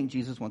said, what do you think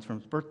Jesus wants from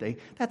his birthday?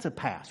 That's a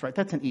pass, right?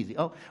 That's an easy.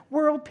 Oh,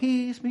 world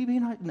peace, maybe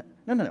not.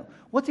 No.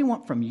 What's he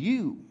want from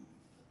you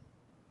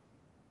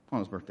on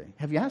his birthday?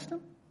 Have you asked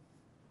him?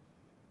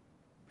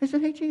 He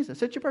said, hey,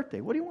 Jesus, it's your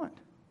birthday. What do you want?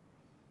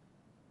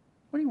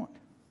 What do you want?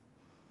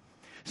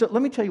 So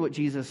let me tell you what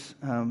Jesus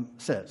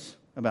says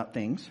about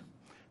things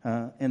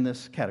in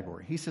this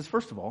category. He says,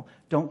 first of all,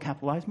 don't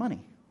capitalize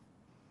money.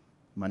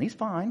 Money's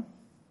fine.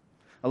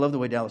 I love the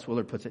way Dallas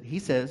Willard puts it. He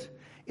says,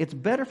 it's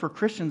better for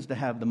Christians to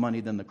have the money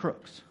than the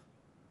crooks,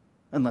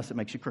 unless it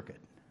makes you crooked.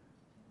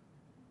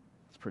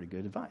 That's pretty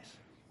good advice.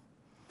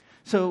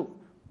 So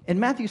in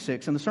Matthew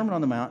 6, in the Sermon on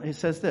the Mount, it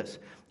says this.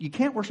 You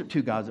can't worship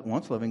 2 gods at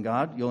once. Loving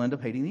God, you'll end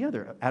up hating the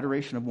other.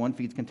 Adoration of one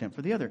feeds contempt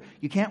for the other.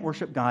 You can't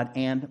worship God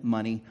and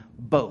money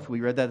both.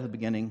 We read that at the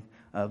beginning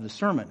of the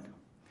sermon.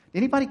 Did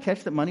anybody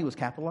catch that money was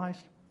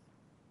capitalized?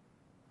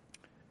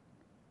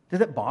 Did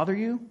that bother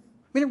you?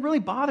 I mean, it really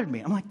bothered me.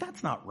 I'm like,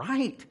 that's not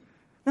right.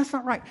 That's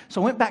not right.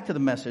 So I went back to the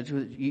message.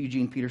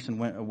 Eugene Peterson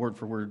went a word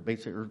for word,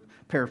 basic or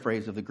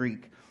paraphrase of the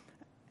Greek.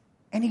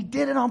 And he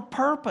did it on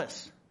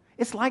purpose.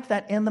 It's like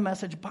that in the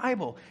Message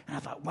Bible. And I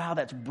thought, wow,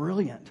 that's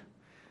brilliant.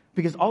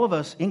 Because all of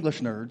us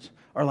English nerds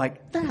are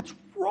like, that's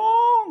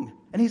wrong.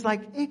 And he's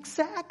like,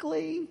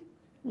 exactly.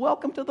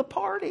 Welcome to the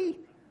party.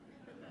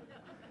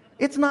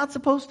 It's not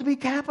supposed to be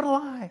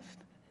capitalized.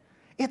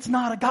 It's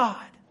not a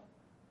God.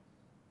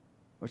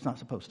 Or it's not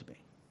supposed to be.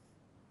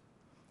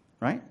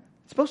 Right?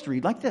 It's supposed to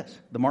read like this,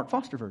 the Mark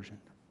Foster version.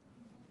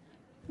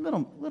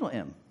 Little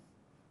m,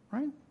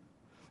 right?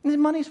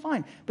 And money's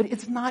fine, but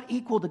it's not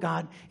equal to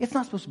God. It's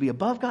not supposed to be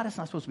above God. It's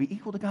not supposed to be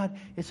equal to God.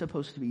 It's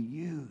supposed to be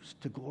used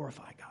to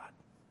glorify God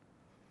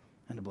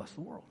and to bless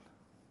the world.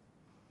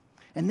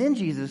 And then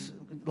Jesus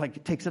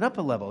takes it up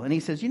a level, and he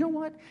says, you know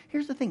what?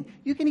 Here's the thing.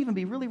 You can even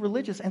be really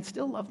religious and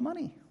still love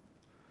money.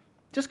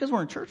 Just because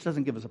we're in church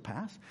doesn't give us a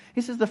pass.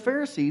 He says the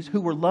Pharisees, who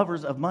were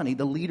lovers of money,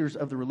 the leaders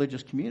of the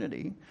religious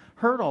community,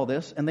 heard all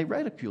this and they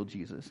ridiculed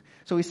Jesus.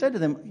 So he said to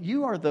them,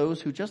 you are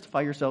those who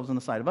justify yourselves in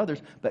the sight of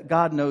others, but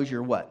God knows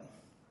your what?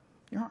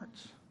 Your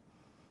hearts.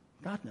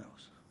 God knows.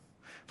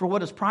 For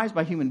what is prized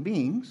by human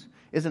beings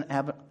is an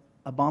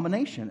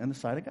abomination in the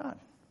sight of God.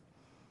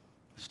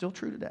 Still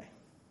true today.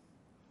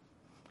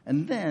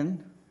 And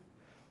then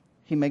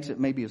he makes it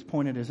maybe as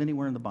pointed as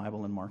anywhere in the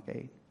Bible in Mark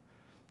 8.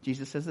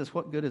 Jesus says this,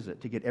 what good is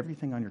it to get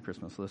everything on your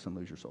Christmas list and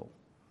lose your soul?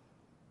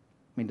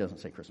 I mean, he doesn't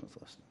say Christmas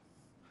list,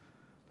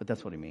 but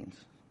that's what he means.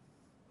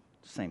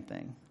 Same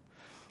thing.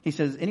 He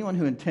says, anyone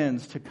who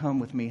intends to come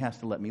with me has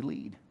to let me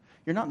lead.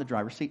 You're not in the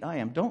driver's seat. I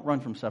am. Don't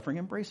run from suffering.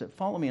 Embrace it.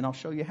 Follow me, and I'll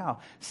show you how.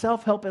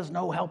 Self-help is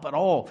no help at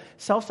all.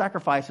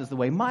 Self-sacrifice is the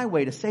way, my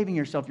way to saving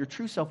yourself, your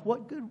true self.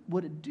 What good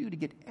would it do to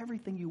get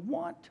everything you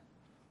want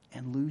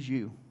and lose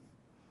you,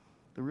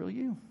 the real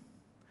you?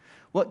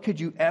 What could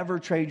you ever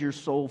trade your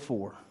soul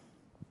for?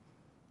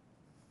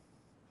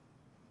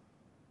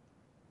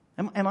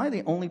 Am I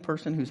the only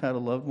person who's had a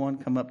loved one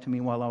come up to me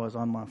while I was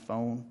on my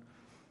phone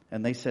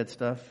and they said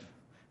stuff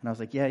and I was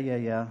like,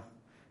 yeah.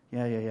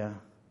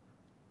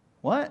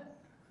 What?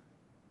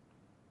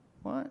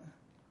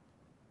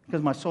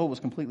 Because my soul was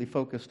completely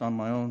focused on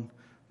my own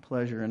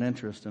pleasure and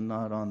interest and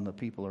not on the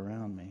people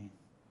around me.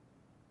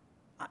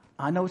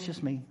 I know it's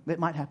just me. It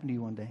might happen to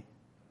you one day.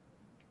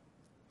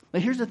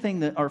 But here's the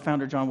thing that our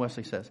founder John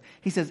Wesley says.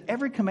 He says,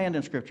 every command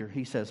in Scripture,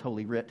 he says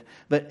Holy Writ,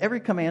 but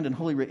every command in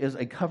Holy Writ is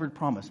a covered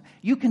promise.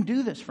 You can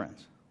do this,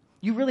 friends.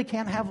 You really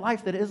can have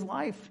life that is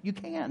life. You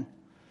can.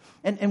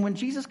 And when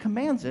Jesus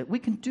commands it, we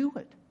can do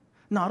it.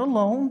 Not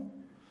alone,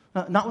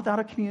 not without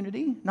a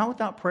community, not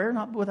without prayer,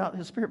 not without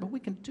His Spirit, but we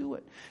can do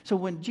it. So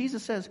when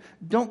Jesus says,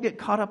 don't get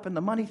caught up in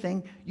the money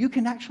thing, you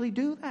can actually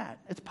do that.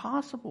 It's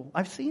possible.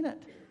 I've seen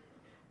it.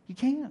 You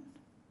can.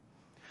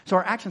 So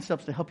our action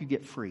steps to help you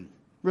get free.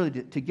 Really,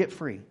 to get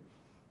free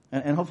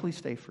and hopefully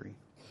stay free.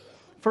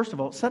 First of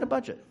all, set a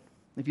budget.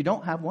 If you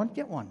don't have one,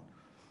 get one.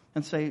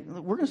 And say,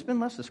 we're going to spend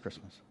less this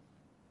Christmas.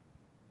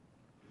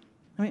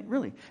 I mean,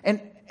 really. And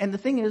the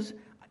thing is,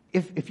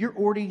 if you're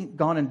already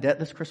gone in debt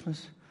this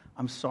Christmas,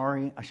 I'm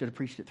sorry, I should have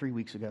preached it 3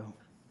 weeks ago.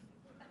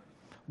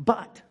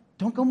 But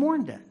don't go more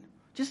in debt.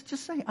 Just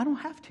say, I don't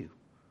have to.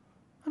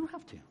 I don't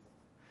have to.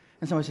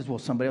 And somebody says, well,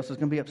 somebody else is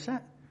going to be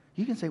upset.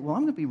 You can say, well,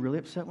 I'm going to be really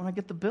upset when I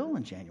get the bill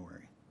in January.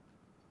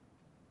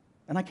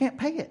 And I can't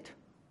pay it.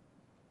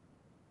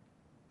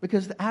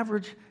 Because the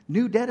average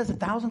new debt is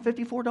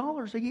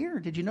 $1,054 a year.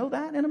 Did you know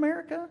that in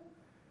America?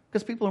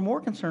 Because people are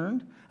more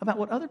concerned about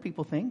what other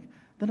people think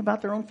than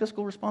about their own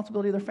fiscal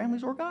responsibility of their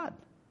families or God.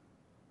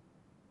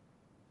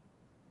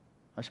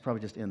 I should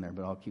probably just end there,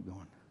 but I'll keep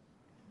going.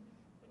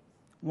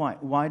 Why?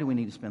 Why do we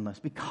need to spend less?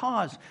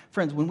 Because,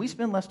 friends, when we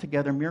spend less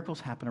together,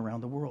 miracles happen around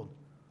the world.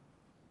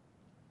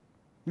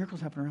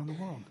 Miracles happen around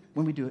the world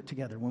when we do it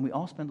together. When we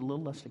all spend a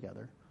little less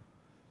together.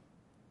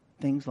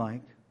 Things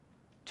like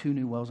 2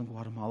 new wells in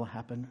Guatemala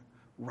happen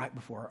right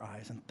before our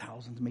eyes, and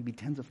thousands, maybe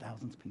tens of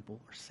thousands of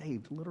people are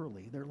saved,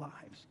 literally, their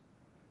lives.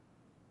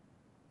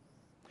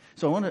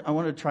 So I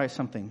want to try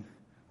something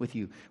with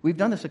you. We've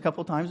done this a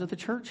couple times at the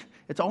church.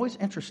 It's always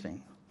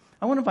interesting.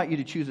 I want to invite you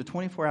to choose a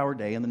 24-hour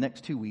day in the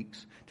next 2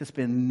 weeks to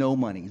spend no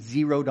money,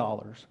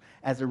 $0,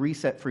 as a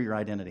reset for your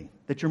identity,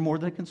 that you're more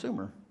than a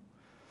consumer.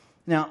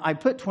 Now, I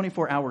put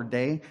 24-hour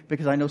day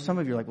because I know some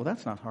of you are like, well,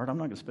 that's not hard. I'm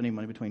not going to spend any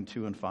money between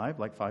 2 and 5,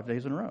 like 5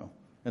 days in a row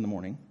in the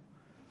morning,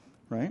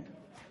 right?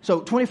 So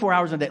 24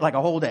 hours a day, like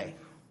a whole day.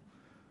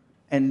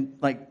 And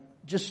buy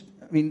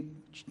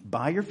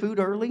your food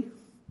early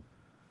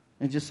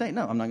and just say,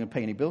 no, I'm not going to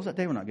pay any bills that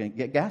day. We're not going to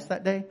get gas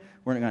that day.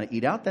 We're not going to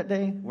eat out that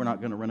day. We're not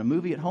going to rent a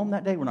movie at home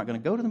that day. We're not going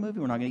to go to the movie.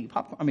 We're not going to eat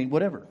popcorn.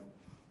 Whatever.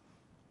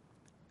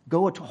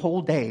 Go a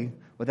whole day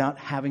without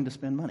having to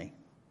spend money.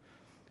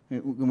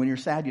 When you're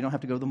sad, you don't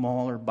have to go to the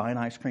mall or buy an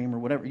ice cream or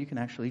whatever. You can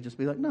actually just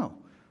be like, no,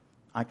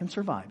 I can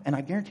survive. And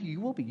I guarantee you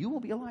will be. You will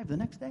be alive the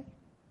next day,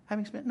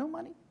 having spent no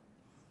money.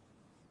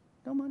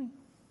 No money.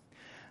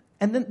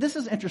 And then this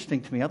is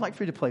interesting to me. I'd like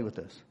for you to play with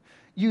this.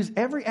 Use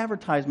every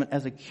advertisement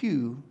as a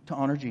cue to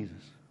honor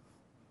Jesus.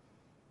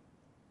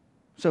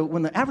 So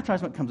when the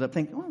advertisement comes up,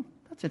 think, well,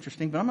 that's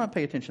interesting, but I'm not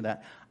paying attention to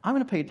that. I'm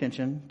going to pay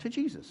attention to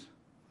Jesus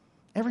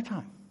every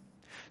time.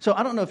 So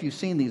I don't know if you've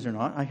seen these or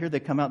not. I hear they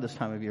come out this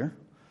time of year.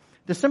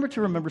 December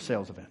to Remember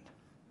sales event.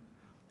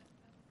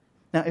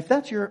 Now, if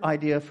that's your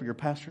idea for your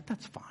pastor,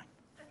 that's fine.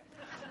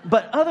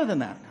 But other than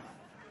that,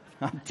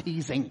 I'm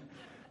teasing.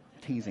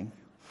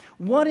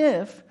 What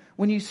if,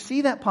 when you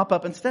see that pop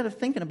up, instead of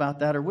thinking about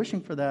that or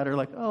wishing for that or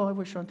like, oh, I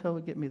wish Chantel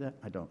would get me that.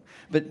 I don't.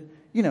 But,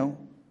 can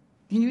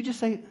you just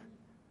say,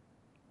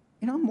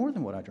 I'm more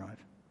than what I drive.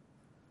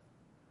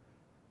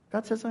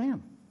 God says I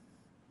am.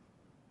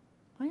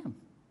 I am.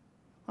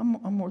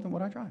 I'm more than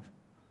what I drive.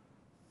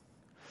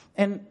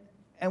 And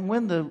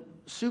when the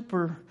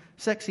super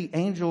sexy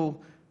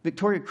angel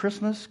Victoria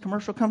Christmas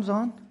commercial comes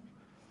on,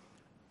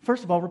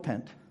 first of all,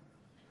 repent.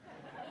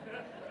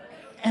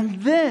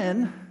 And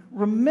then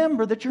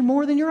remember that you're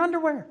more than your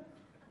underwear.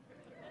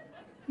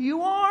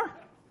 You are.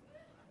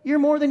 You're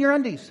more than your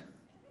undies.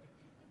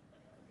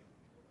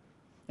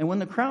 And when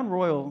the Crown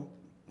Royal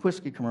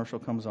whiskey commercial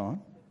comes on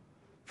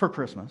for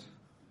Christmas,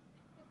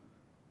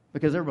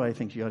 because everybody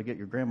thinks you ought to get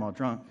your grandma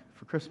drunk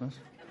for Christmas,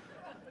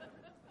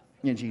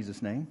 in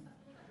Jesus' name,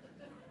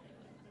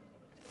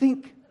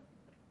 think,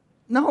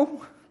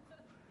 no,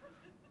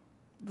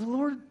 the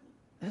Lord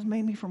has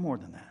made me for more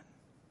than that.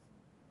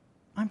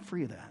 I'm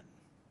free of that.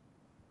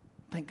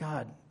 Thank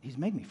God He's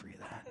made me free of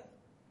that.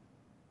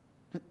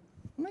 That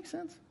makes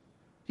sense.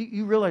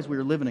 You realize we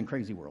are living in a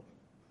crazy world.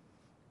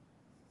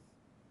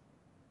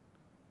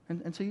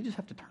 And so you just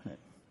have to turn it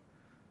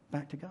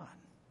back to God.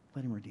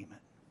 Let Him redeem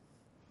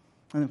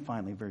it. And then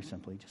finally, very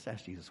simply, just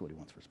ask Jesus what he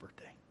wants for his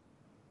birthday.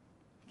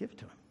 Give it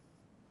to him.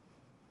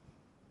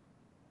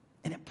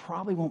 And it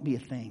probably won't be a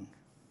thing.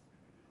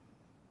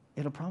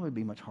 It'll probably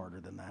be much harder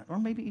than that, or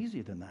maybe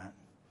easier than that.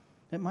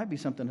 It might be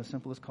something as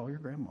simple as call your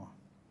grandma.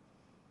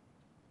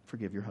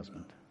 Forgive your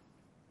husband.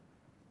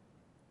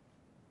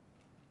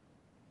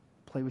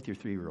 Play with your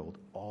 3-year-old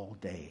all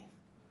day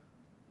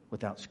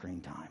without screen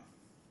time.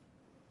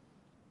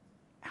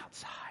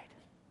 Outside.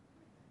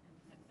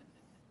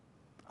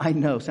 I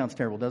know, sounds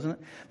terrible, doesn't it?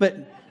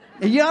 But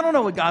yeah, I don't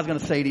know what God's going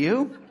to say to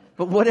you,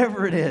 but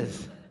whatever it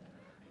is,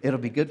 it'll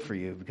be good for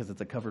you because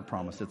it's a covered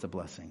promise. It's a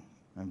blessing.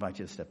 I invite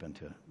you to step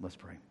into it. Let's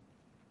pray.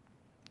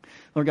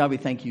 Lord God, we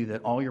thank you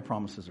that all your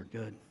promises are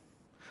good.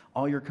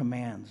 All your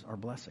commands are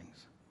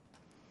blessings.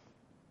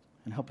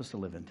 And help us to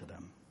live into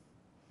them.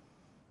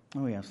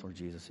 And we ask, Lord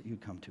Jesus, that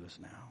you'd come to us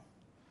now.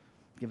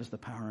 Give us the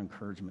power and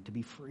encouragement to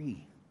be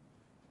free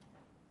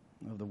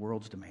of the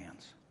world's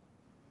demands.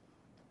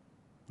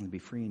 And to be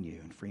free in you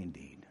and free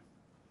indeed.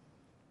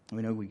 And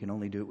we know we can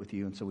only do it with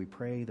you, and so we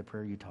pray the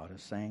prayer you taught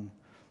us, saying,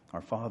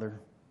 Our Father,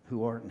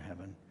 who art in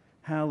heaven,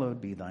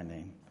 hallowed be thy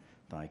name.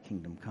 Thy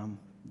kingdom come,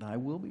 thy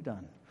will be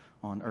done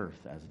on earth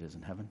as it is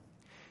in heaven.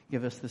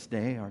 Give us this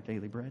day our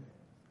daily bread,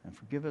 and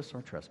forgive us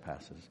our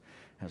trespasses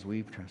as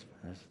we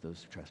trespass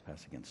those who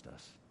trespass against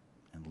us.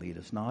 And lead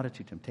us not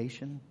into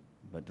temptation,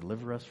 but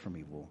deliver us from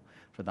evil.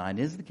 For thine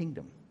is the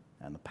kingdom,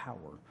 and the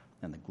power,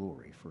 and the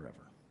glory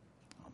forever.